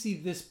at least see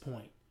this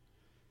point?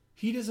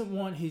 He doesn't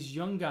want his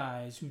young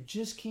guys who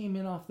just came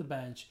in off the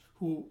bench,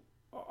 who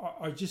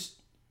are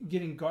just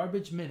getting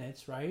garbage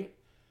minutes, right?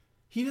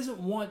 He doesn't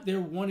want their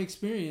one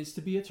experience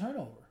to be a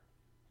turnover.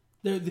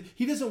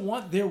 He doesn't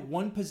want their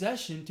one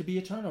possession to be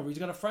a turnover. He's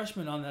got a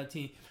freshman on that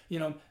team. You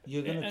know,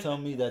 you're going to tell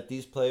me that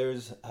these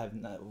players have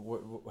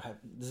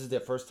this is their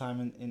first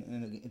time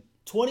in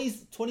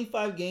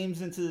 25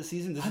 games into the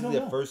season. This is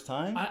their first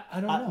time.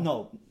 I don't know.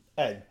 No,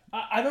 Ed.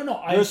 I don't know.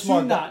 I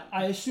assume not.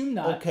 I assume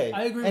not. Okay,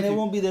 I agree. And with it you.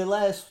 wime be their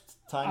last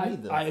time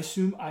either. I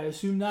assume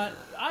not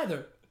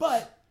either.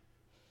 But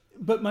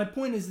my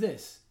point is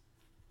this: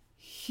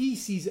 he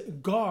sees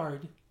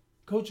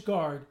Coach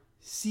Guard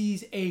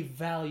sees a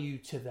value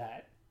to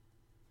that,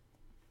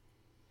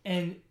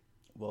 and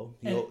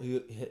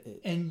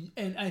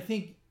I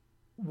think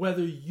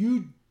whether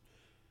you,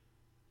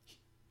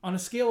 on a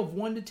scale of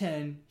 1 to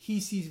 10, he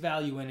sees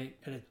value in it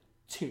at a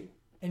 2,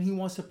 and he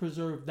wants to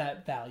preserve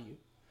that value.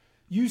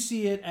 You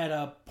see it at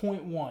a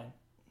 0.1,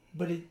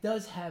 but it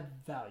does have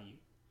value,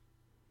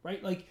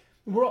 right? Like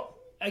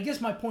I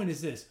guess my point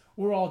is this: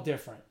 we're all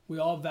different. We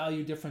all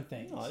value different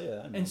things. Oh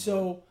yeah, I know. And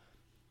so,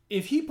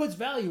 if he puts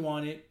value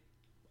on it,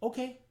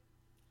 okay,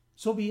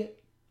 so be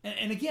it.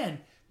 And again,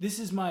 this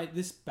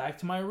back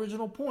to my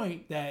original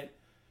point that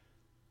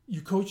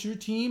you coach your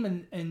team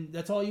and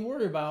that's all you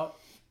worry about.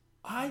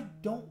 I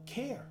don't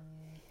care.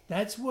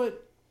 That's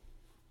what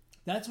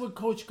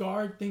Coach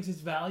Guard thinks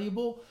is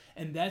valuable,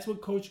 and that's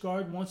what Coach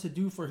Guard wants to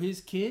do for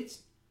his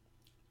kids.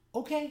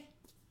 Okay,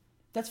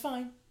 that's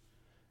fine.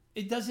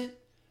 It doesn't,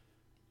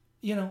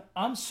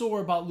 I'm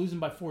sore about losing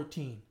by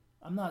 14.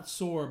 I'm not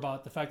sore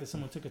about the fact that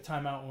someone took a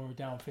timeout when we were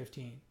down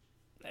 15.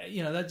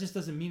 That just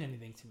doesn't mean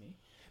anything to me.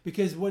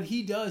 Because what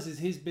he does is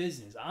his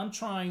business. I'm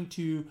trying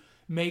to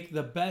make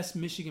the best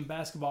Michigan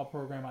basketball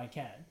program I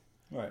can.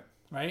 Right.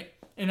 Right?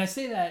 And I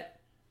say that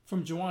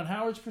from Juwan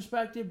Howard's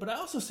perspective, but I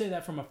also say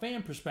that from a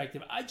fan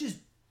perspective. I just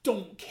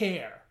don't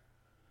care.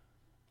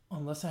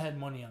 Unless I had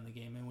money on the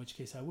game, in which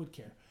case I would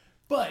care.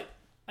 But,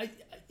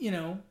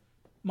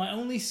 my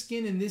only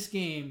skin in this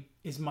game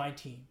is my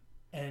team.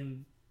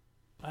 And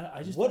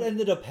I just... What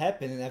ended up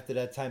happening after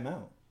that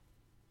timeout?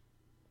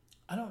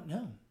 I don't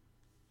know.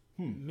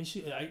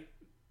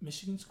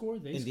 Michigan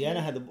scored.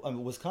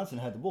 Wisconsin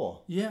had the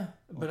ball. Yeah,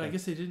 but okay. I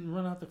guess they didn't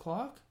run out the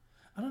clock.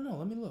 I don't know.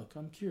 Let me look.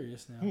 I'm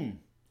curious now.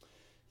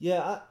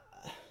 Yeah.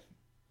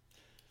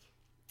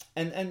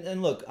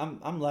 And look,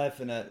 I'm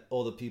laughing at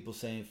all the people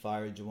saying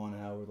fire Juwan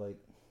Howard. Like,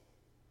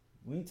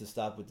 we need to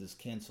stop with this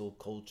cancel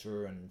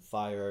culture and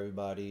fire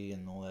everybody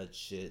and all that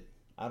shit.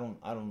 I don't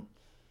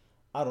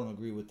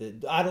agree with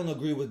it. I don't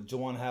agree with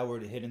Juwan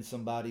Howard hitting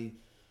somebody.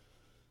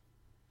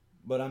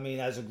 But I mean,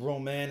 as a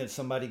grown man, if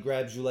somebody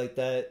grabs you like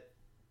that,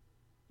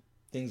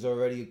 things are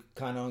already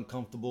kind of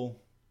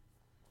uncomfortable.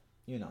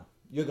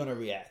 You're gonna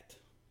react.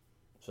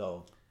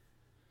 So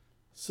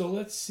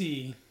let's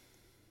see.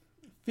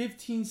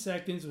 15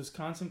 seconds,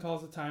 Wisconsin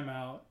calls a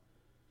timeout.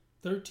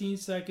 13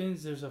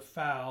 seconds, there's a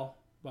foul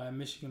by a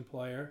Michigan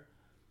player.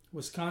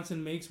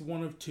 Wisconsin makes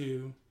one of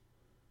two.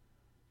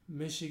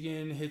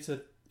 Michigan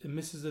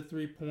misses a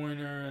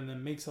 3-pointer and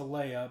then makes a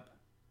layup.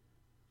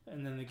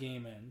 And then the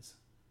game ends.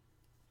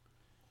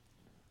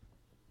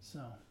 So,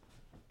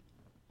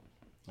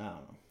 I don't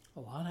know. A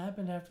lot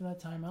happened after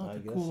that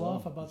timeout to cool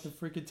off about the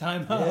freaking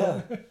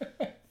timeout.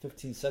 Yeah.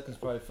 15 seconds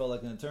probably felt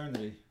like an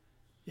eternity.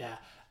 Yeah.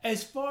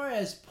 As far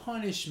as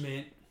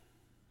punishment,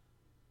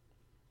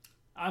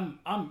 I'll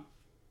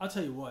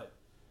tell you what.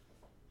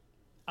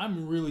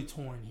 I'm really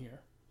torn here.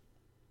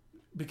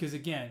 Because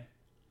again,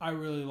 I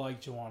really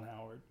like Juwan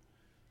Howard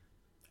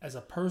as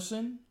a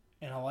person,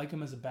 and I like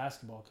him as a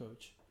basketball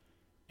coach.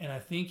 And I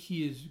think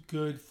he is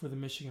good for the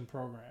Michigan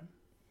program.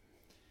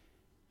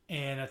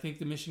 And I think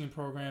the Michigan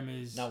program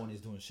is... Not when he's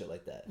doing shit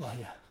like that. Well,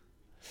 yeah.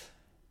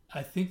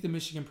 I think the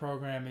Michigan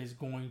program is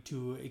going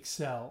to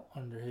excel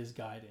under his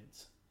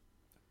guidance.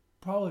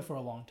 Probably for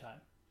a long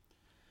time.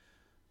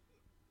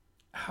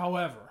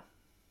 However,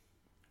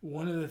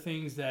 one of the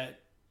things that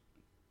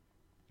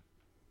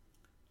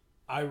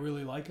I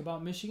really like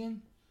about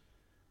Michigan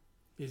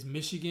is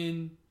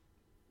Michigan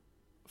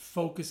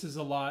focuses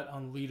a lot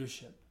on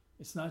leadership.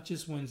 It's not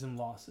just wins and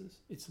losses.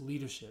 It's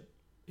leadership.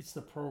 It's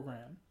the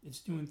program. It's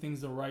doing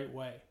things the right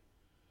way.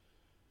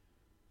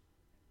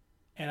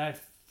 And I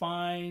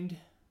find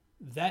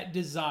that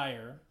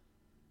desire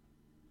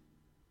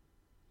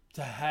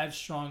to have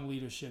strong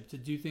leadership, to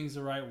do things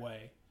the right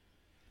way,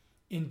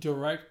 in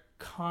direct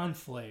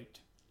conflict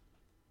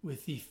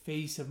with the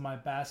face of my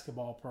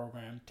basketball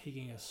program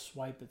taking a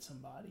swipe at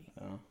somebody.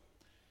 Oh.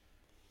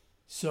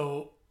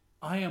 So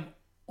I am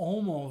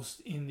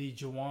almost in the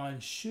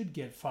Juwan should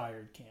get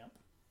fired camp.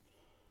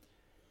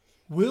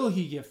 Will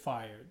he get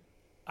fired?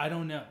 I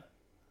don't know.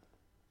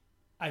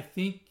 I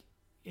think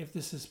if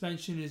the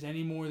suspension is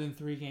any more than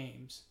 3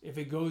 games, if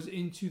it goes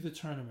into the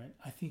tournament,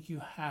 I think you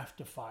have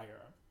to fire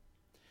him.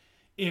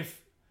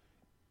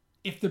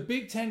 If the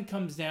Big Ten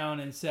comes down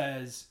and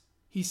says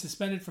he's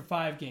suspended for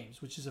 5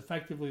 games, which is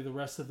effectively the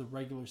rest of the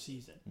regular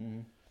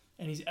season,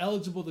 and he's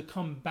eligible to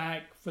come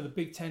back for the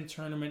Big Ten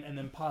tournament and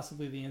then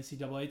possibly the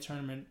NCAA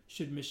tournament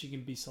should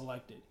Michigan be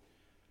selected,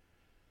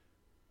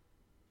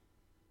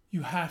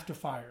 you have to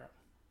fire him.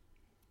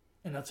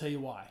 And I'll tell you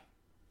why.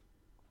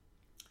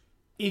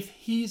 If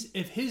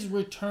his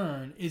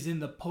return is in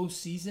the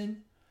postseason,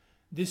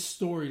 this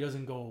story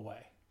doesn't go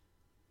away.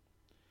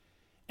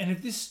 And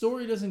if this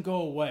story doesn't go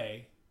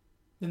away,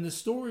 then the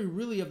story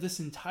really of this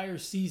entire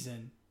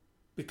season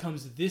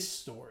becomes this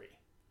story.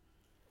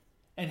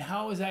 And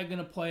how is that going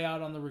to play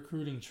out on the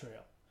recruiting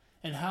trail?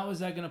 And how is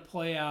that going to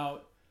play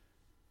out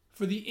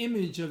for the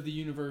image of the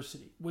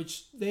university,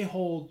 which they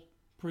hold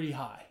pretty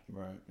high?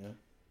 Right, yeah.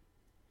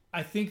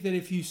 I think that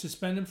if you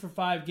suspend him for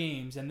 5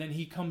 games and then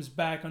he comes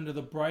back under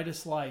the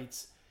brightest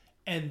lights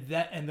and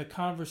the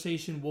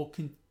conversation will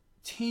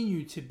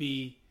continue to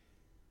be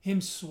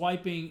him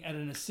swiping at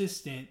an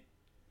assistant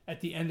at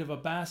the end of a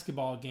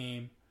basketball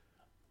game,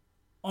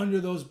 under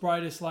those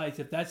brightest lights,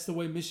 if that's the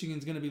way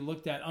Michigan's going to be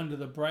looked at under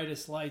the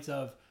brightest lights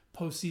of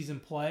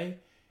postseason play,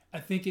 I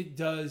think it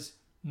does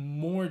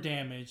more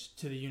damage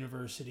to the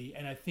university,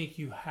 and I think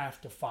you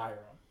have to fire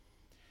him.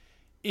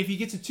 If he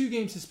gets a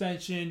 2-game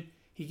suspension,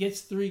 he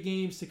gets 3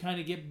 games to kind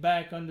of get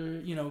back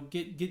under,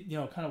 get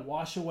kind of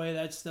wash away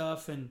that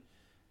stuff and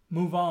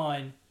move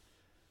on,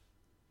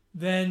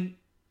 then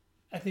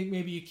I think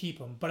maybe you keep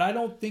him. But I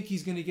don't think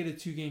he's going to get a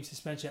 2-game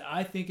suspension.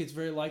 I think it's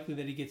very likely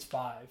that he gets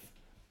 5.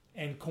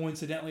 And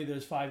coincidentally,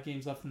 there's 5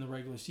 games left in the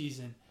regular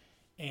season.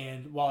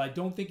 And while I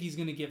don't think he's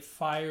going to get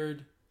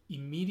fired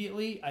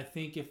immediately, I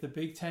think if the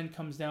Big Ten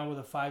comes down with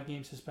a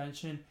 5-game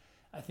suspension,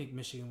 I think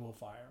Michigan will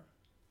fire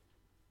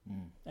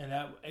him. And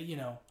that,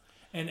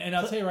 and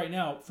I'll tell you right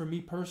now, for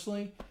me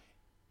personally,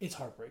 it's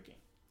heartbreaking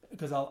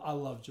because I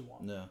love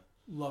Juwan. Yeah.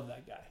 Love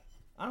that guy.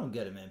 I don't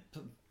get it, man.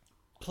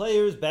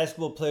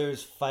 Basketball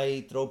players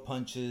fight, throw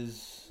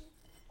punches.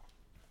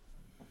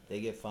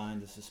 They get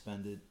fined or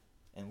suspended.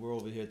 And we're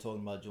over here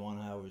talking about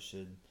Juwan Howard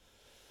should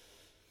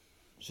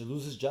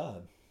lose his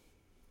job.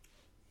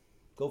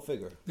 Go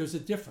figure. There's a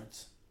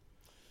difference.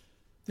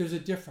 The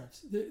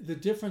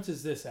difference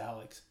is this,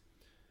 Alex.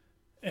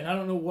 And I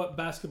don't know what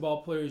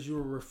basketball players you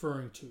were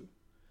referring to.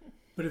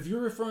 But if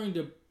you're referring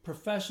to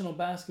professional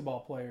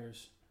basketball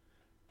players,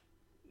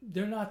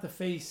 they're not the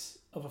face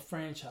of a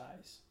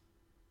franchise.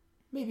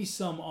 Maybe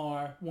some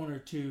are, 1 or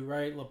 2,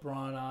 right?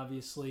 LeBron,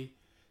 obviously.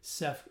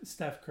 Steph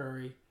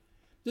Curry.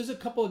 There's a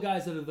couple of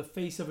guys that are the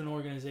face of an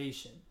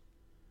organization.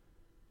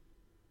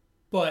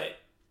 But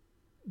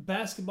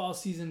basketball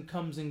season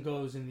comes and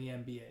goes in the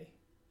NBA.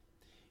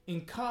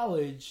 In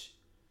college,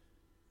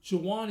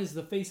 Juwan is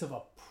the face of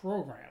a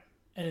program.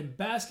 And in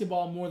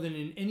basketball more than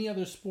in any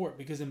other sport,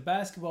 because in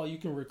basketball you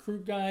can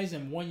recruit guys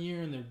in 1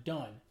 year and they're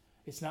done.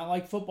 It's not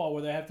like football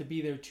where they have to be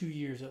there 2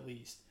 years at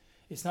least.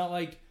 It's not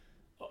like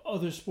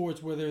other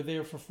sports where they're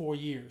there for 4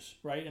 years,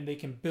 right? And they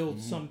can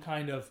build some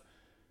kind of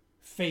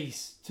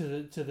face to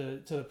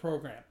the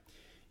program.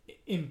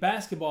 In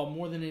basketball,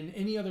 more than in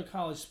any other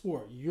college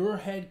sport, your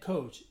head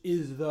coach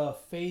is the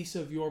face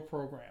of your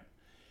program.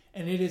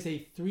 And it is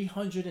a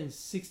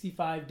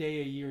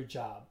 365-day-a-year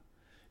job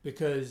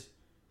because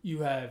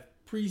you have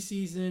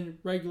preseason,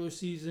 regular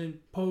season,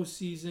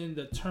 postseason,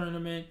 the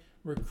tournament,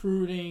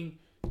 recruiting,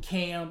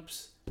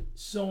 camps,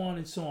 so on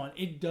and so on.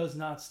 It does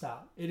not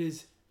stop. It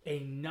is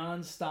a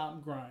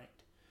non-stop grind.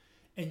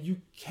 And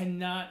you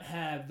cannot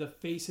have the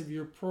face of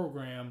your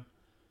program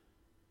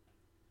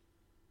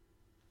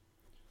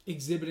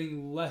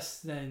exhibiting less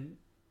than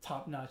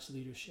top-notch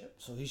leadership.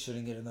 So he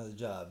shouldn't get another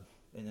job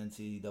in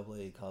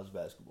NCAA college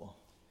basketball.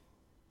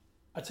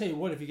 I'll tell you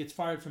what, if he gets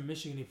fired from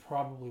Michigan, he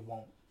probably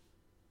won't.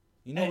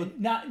 Let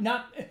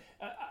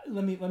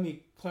me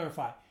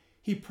clarify.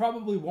 He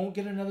probably won't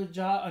get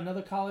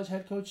another college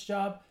head coach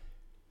job,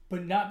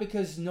 but not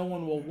because no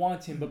one will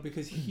want him, but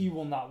because he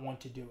will not want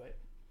to do it.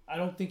 I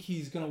don't think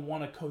he's going to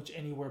want to coach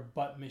anywhere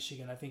but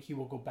Michigan. I think he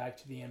will go back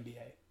to the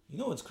NBA. You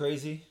know what's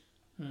crazy?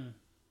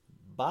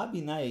 Bobby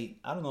Knight,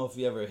 I don't know if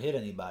he ever hit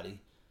anybody.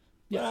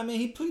 Yeah. But, I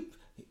mean,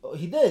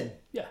 he did.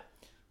 Yeah.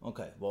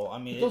 Okay. Well, I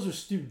mean, but those are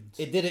students.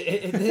 It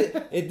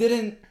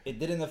didn't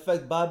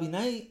affect Bobby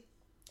Knight.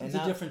 It's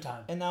a different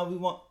time. And now we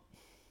want...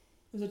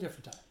 It was a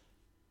different time.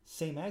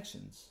 Same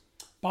actions.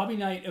 Bobby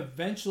Knight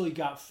eventually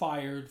got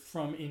fired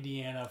from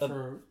Indiana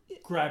for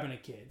grabbing a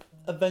kid.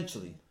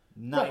 Eventually.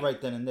 Not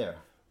right then and there.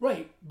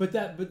 Right. But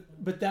that's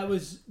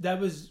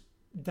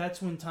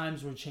when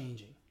times were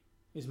changing,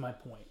 is my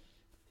point.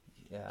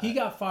 Yeah. He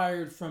got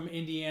fired from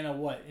Indiana,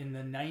 in the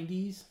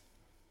 90s?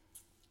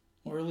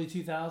 Or early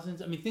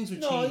 2000s? I mean, things were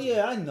changing. No,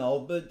 yeah, I know.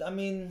 But, I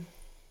mean,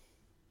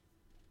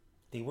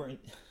 they weren't...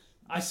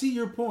 I see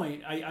your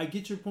point. I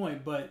get your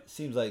point, but...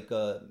 Seems like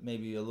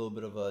maybe a little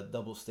bit of a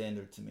double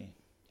standard to me.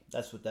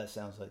 That's what that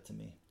sounds like to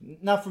me.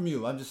 Not from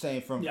you. I'm just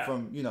saying from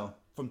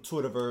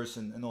Twitterverse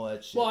and all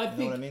that shit. Well, I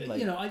think, what I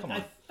mean?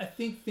 I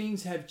think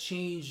things have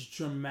changed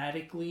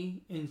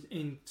dramatically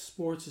in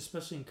sports,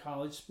 especially in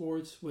college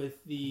sports,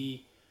 with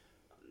the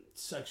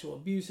sexual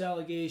abuse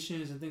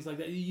allegations and things like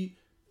that. You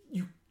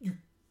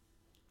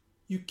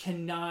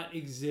cannot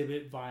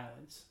exhibit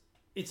violence.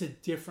 It's a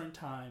different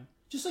time.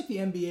 Just like the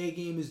NBA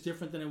game is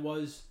different than it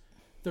was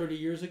 30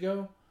 years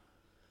ago.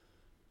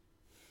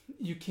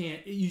 The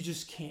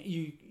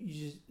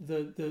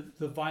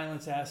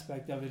violence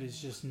aspect of it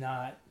is just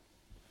not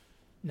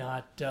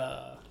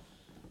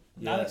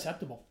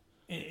acceptable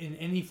in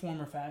any form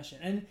or fashion.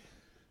 And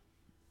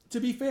to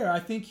be fair,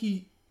 I think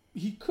he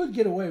could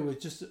get away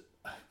with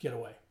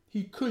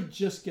He could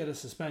just get a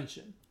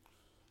suspension,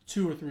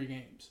 2 or 3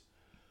 games.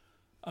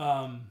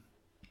 I'm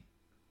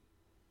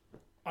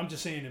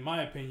just saying, in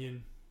my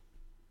opinion,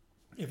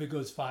 if it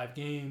goes 5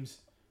 games,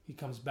 he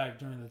comes back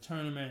during the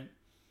tournament,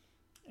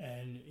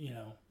 and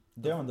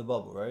they're on the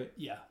bubble, right?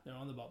 Yeah, they're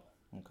on the bubble.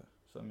 Okay,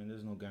 so I mean,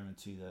 there's no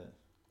guarantee that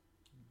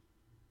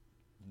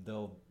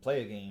they'll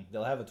play a game.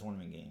 They'll have a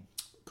tournament game.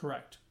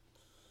 Correct.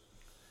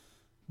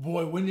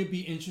 Boy, wouldn't it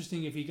be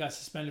interesting if he got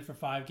suspended for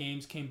 5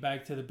 games, came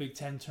back to the Big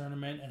Ten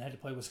tournament, and had to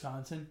play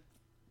Wisconsin?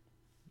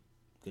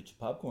 Get your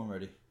popcorn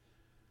ready.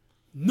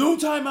 No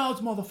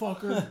timeouts,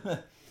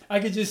 motherfucker. I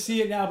could just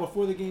see it now.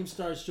 Before the game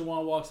starts,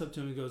 Juwan walks up to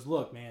him and goes,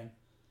 look, man,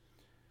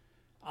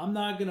 I'm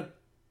not going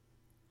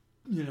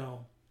to,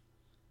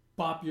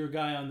 bop your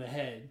guy on the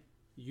head.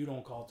 You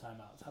don't call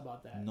timeouts. How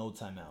about that? No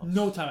timeouts.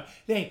 No timeouts.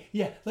 Hey,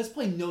 yeah, let's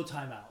play no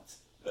timeouts.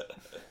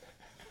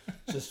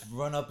 Just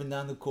run up and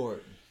down the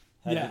court.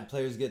 Have the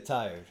players get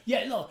tired.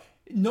 Yeah,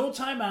 no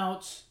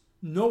timeouts,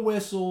 no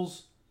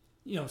whistles,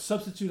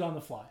 substitute on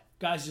the fly.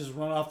 Guys just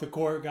run off the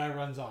court, guy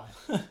runs on.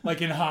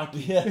 Like in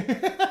hockey. Yeah.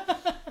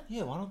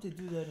 Yeah, why don't they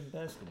do that in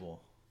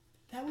basketball?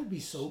 That would be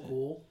so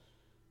cool.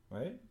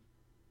 Right?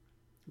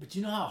 But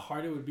you know how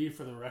hard it would be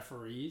for the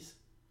referees?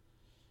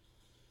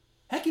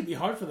 That could be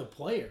hard for the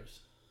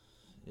players.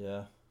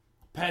 Yeah.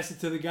 Pass it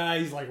to the guy,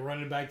 he's like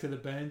running back to the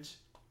bench.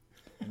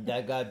 And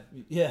that guy,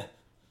 yeah.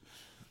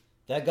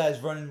 That guy's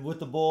running with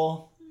the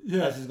ball.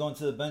 Yeah. As he's going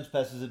to the bench,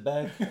 passes it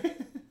back.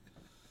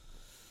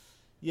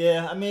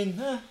 Yeah, I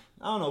mean, I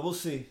don't know. We'll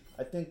see.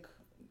 I think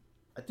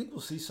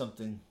we'll see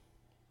something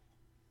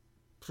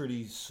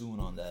pretty soon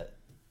on that.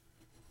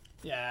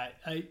 Yeah,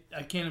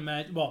 I can't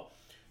imagine. Well,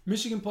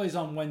 Michigan plays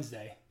on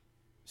Wednesday,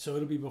 so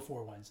it'll be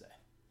before Wednesday.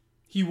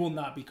 He will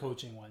not be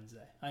coaching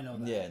Wednesday. I know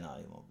that. Yeah, no,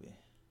 he won't be.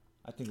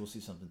 I think we'll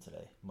see something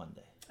today,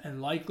 Monday.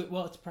 And likely,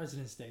 well, it's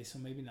President's Day, so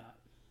maybe not.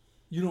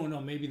 You don't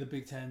know. Maybe the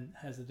Big Ten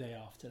has the day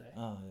off today.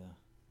 Oh, yeah.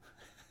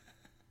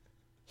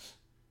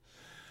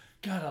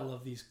 God, I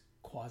love these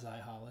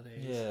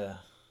quasi-holidays. Yeah.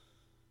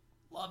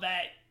 Love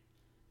it.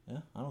 Yeah,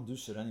 I don't do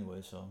shit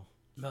anyway, so.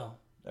 No.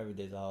 Every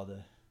day's a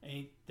holiday.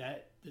 Ain't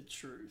that the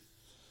truth?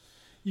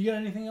 You got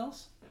anything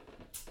else?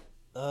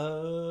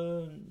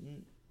 No,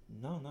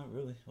 not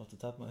really. Off the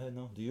top of my head,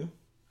 no. Do you?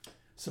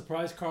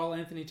 Surprise! Karl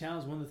Anthony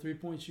Towns won the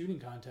 3-point shooting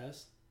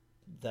contest.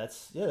 That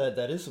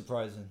is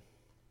surprising.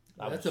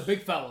 That's a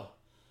big fella.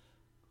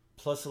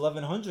 Plus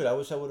 1,100. I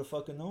wish I would have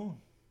fucking known.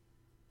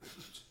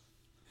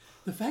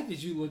 The fact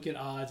that you look at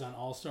odds on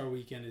All-Star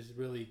Weekend is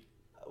really,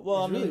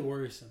 really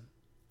worrisome.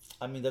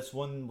 I mean, that's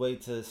one way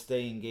to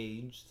stay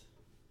engaged.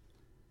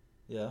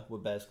 Yeah,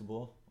 with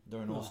basketball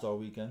during All-Star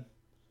Weekend.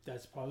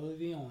 That's probably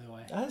the only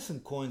way. I had some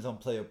coins on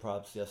player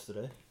props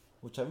yesterday,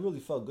 which I really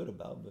felt good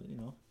about, but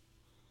Did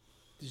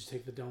you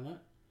take the donut?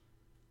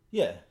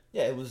 Yeah,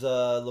 it was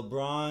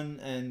LeBron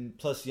and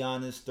plus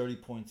Giannis 30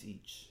 points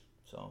each.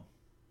 So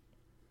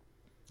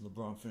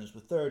LeBron finished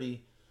with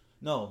 30.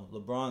 No,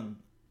 LeBron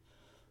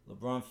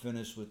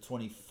finished with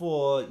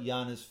 24.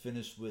 Giannis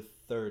finished with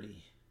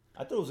 30.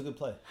 I thought it was a good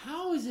play.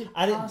 How is it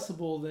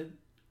possible that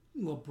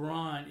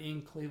LeBron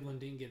in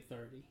Cleveland didn't get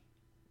 30?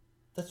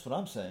 That's what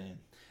I'm saying.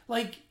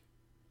 Like,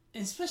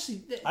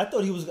 especially I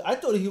thought he was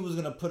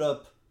gonna put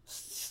up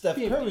Steph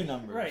 50, Curry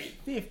numbers. Right,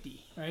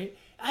 50. Right.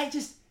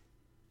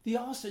 The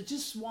All-Star,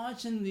 just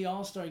watching the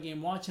All-Star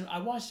game, I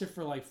watched it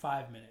for like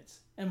 5 minutes.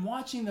 And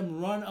watching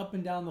them run up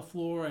and down the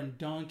floor and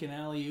dunk and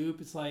alley-oop,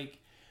 it's like,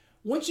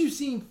 once you've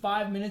seen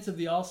 5 minutes of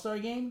the All-Star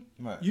game,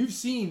 right, you've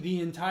seen the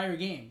entire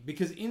game.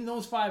 Because in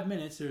those 5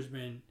 minutes, there's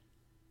been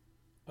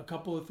a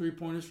couple of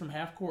three-pointers from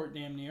half court,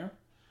 damn near.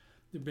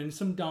 There have been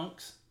some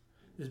dunks.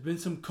 There's been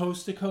some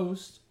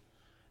coast-to-coast.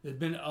 There's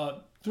been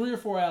 3 or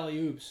 4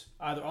 alley-oops,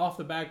 either off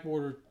the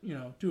backboard or,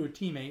 to a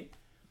teammate.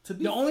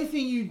 The only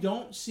thing you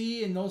don't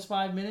see in those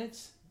 5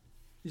 minutes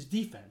is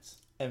defense.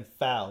 And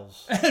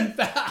fouls.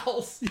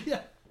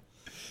 Yeah.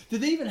 Did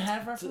they even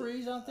have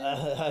referees out there?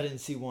 I didn't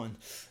see one.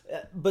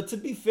 But to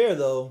be fair,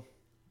 though,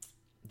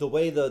 the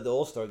way the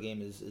All-Star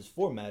game is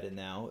formatted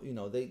now,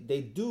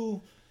 they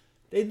do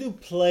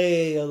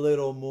play a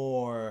little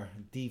more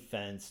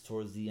defense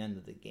towards the end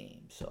of the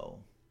game. So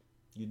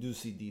you do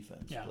see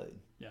defense played.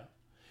 Yeah.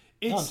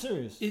 No, I'm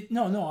serious.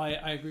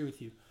 I agree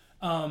with you.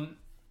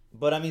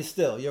 But I mean,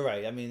 still, you're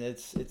right. I mean,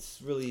 it's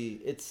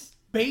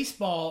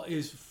baseball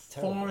is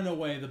terrible. Far and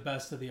away the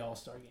best of the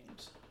All-Star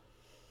games.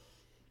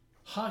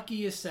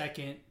 Hockey is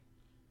second,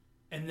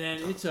 and then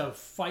it's a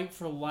fight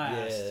for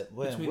last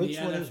between the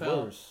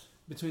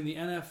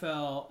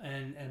NFL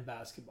and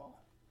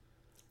basketball.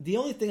 The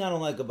only thing I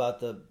don't like about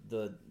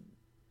the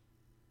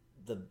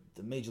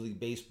Major League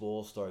Baseball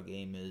All-Star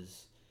game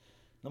is,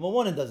 number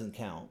one, it doesn't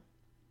count.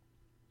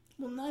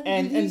 Well,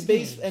 neither do these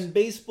games. And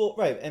baseball,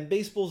 right? And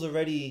baseball's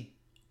already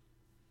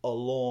a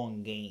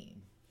long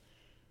game,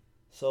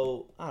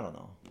 so I don't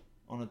know.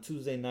 On a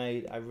Tuesday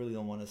night, I really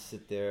don't want to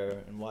sit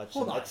there and watch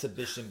an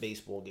exhibition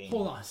baseball game.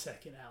 Hold on a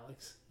second,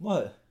 Alex.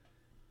 What?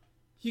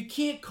 You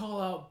can't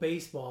call out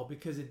baseball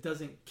because it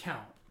doesn't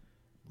count.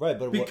 Right,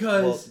 but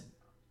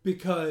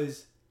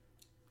because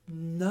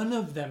none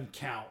of them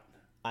count.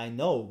 I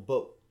know,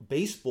 but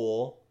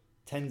baseball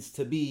tends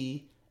to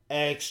be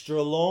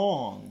extra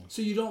long.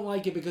 So you don't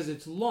like it because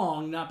it's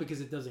long, not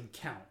because it doesn't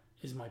count,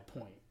 is my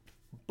point.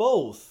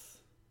 Both.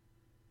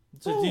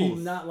 So do you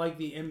not like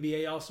the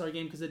NBA All-Star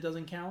game because it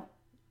doesn't count?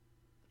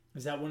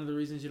 Is that one of the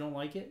reasons you don't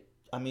like it?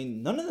 I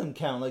mean, none of them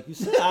count, like you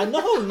said. I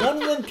know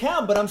none of them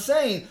count, but I'm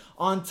saying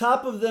on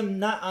top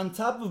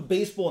of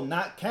baseball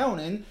not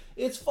counting,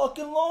 it's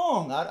fucking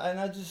long. I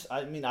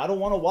don't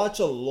want to watch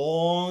a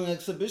long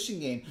exhibition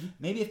game.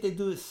 Maybe if they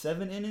do it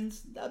 7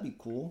 innings, that'd be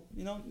cool.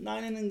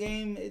 9-inning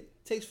game,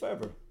 takes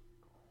forever.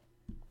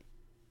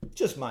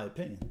 Just my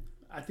opinion.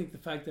 I think the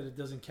fact that it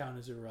doesn't count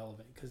is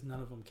irrelevant because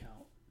none of them count.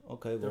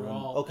 Okay,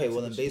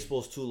 well then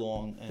baseball's too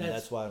long, and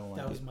that's why I don't like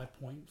it. That was my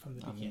point from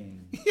the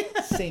beginning.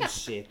 Same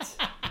shit.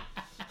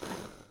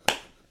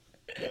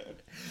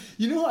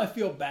 You know who I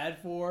feel bad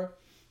for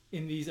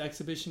in these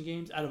exhibition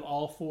games? Out of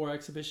all 4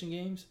 exhibition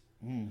games,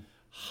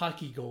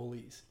 hockey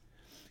goalies.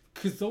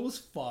 Because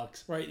those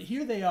fucks, right?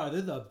 Here they are.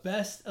 They're the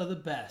best of the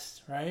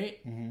best,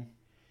 right? Mm-hmm.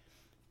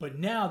 But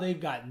now they've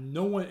got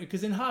no one...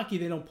 Because in hockey,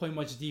 they don't play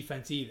much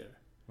defense either.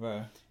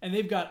 Right. And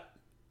they've got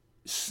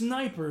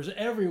snipers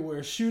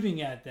everywhere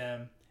shooting at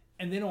them.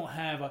 And they don't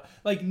have a...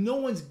 Like, no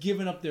one's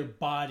giving up their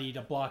body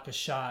to block a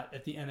shot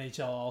at the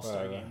NHL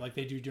All-Star game like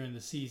they do during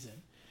the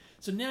season.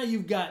 So now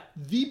you've got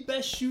the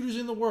best shooters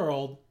in the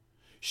world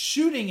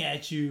shooting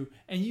at you,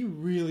 and you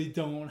really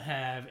don't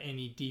have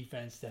any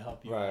defense to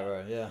help you out.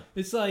 Right, yeah.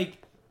 It's like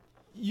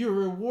your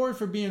reward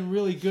for being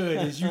really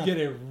good is you get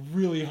a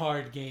really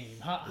hard game.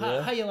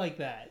 How you like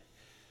that?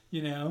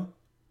 You know?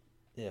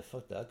 Yeah,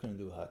 fuck that. I couldn't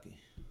do hockey.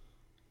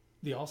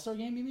 The All-Star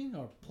game, you mean?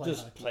 Or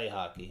Just play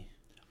hockey.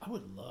 I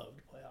would love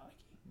to play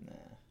hockey.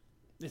 Nah.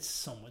 It's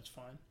so much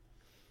fun.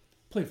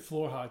 Played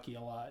floor hockey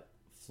a lot.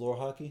 Floor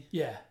hockey?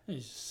 Yeah.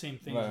 It's the same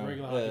thing as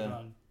regular hockey, but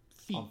on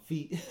feet. On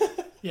feet.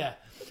 Yeah.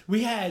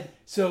 We had...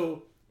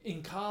 So,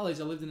 in college,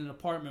 I lived in an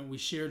apartment. We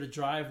shared a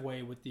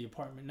driveway with the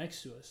apartment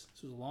next to us.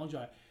 So, it was a long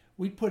drive.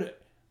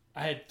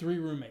 I had 3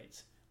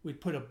 roommates. We'd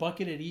put a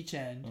bucket at each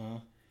end,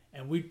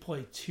 and we'd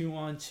play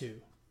 2-on-2.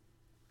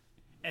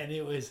 And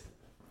it was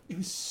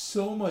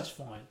so much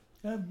fun.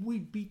 And we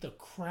beat the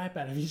crap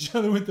out of each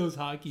other with those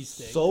hockey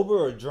sticks. Sober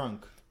or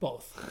drunk?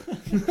 Both.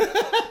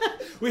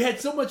 We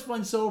had so much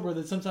fun sober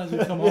that sometimes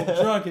we'd come home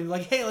drunk and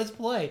like, hey, let's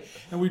play.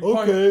 And we'd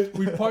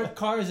park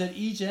cars at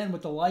each end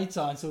with the lights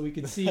on so we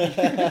could see.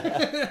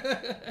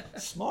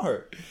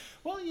 Smart.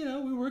 Well, you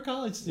know, we were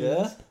college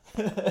students.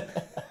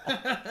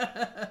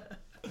 Yeah.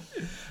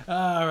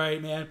 All right,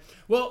 man.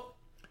 Well,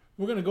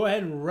 we're going to go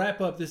ahead and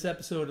wrap up this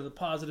episode of the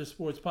Positive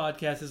Sports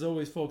Podcast. As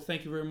always, folks,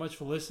 thank you very much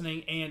for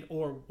listening and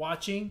or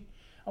watching.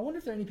 I wonder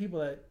if there are any people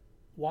that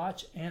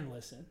watch and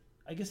listen.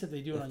 I guess if they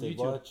do it on YouTube. If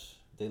they watch,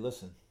 they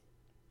listen.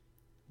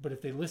 But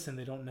if they listen,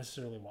 they don't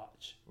necessarily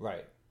watch.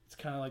 Right. It's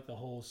kind of like the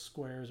whole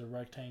square is a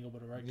rectangle,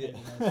 but a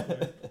rectangle is a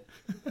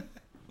square.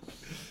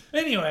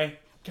 Anyway,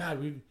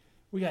 God,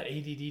 we got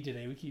ADD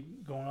today. We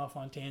keep going off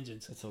on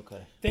tangents. It's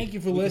okay. Thank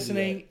you for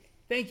listening.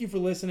 Thank you for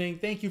listening.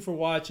 Thank you for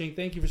watching.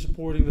 Thank you for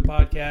supporting the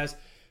podcast.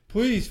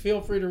 Please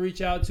feel free to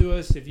reach out to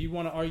us. If you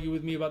want to argue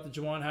with me about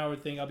the Juwan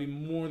Howard thing, I'll be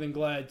more than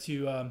glad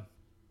to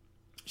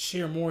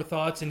share more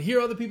thoughts and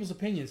hear other people's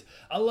opinions.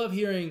 I love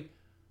hearing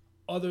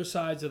other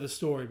sides of the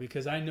story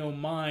because I know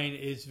mine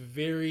is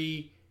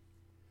very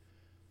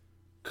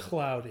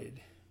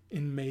clouded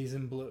in maize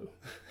and blue.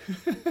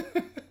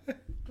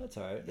 That's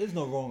all right. There's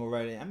no wrong or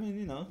right. I mean,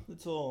 you know,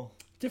 it's all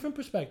different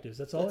perspectives.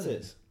 That's all it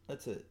is.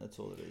 That's it. That's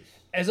all it is.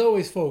 As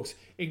always, folks,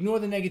 ignore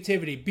the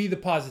negativity. Be the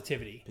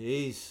positivity.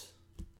 Peace.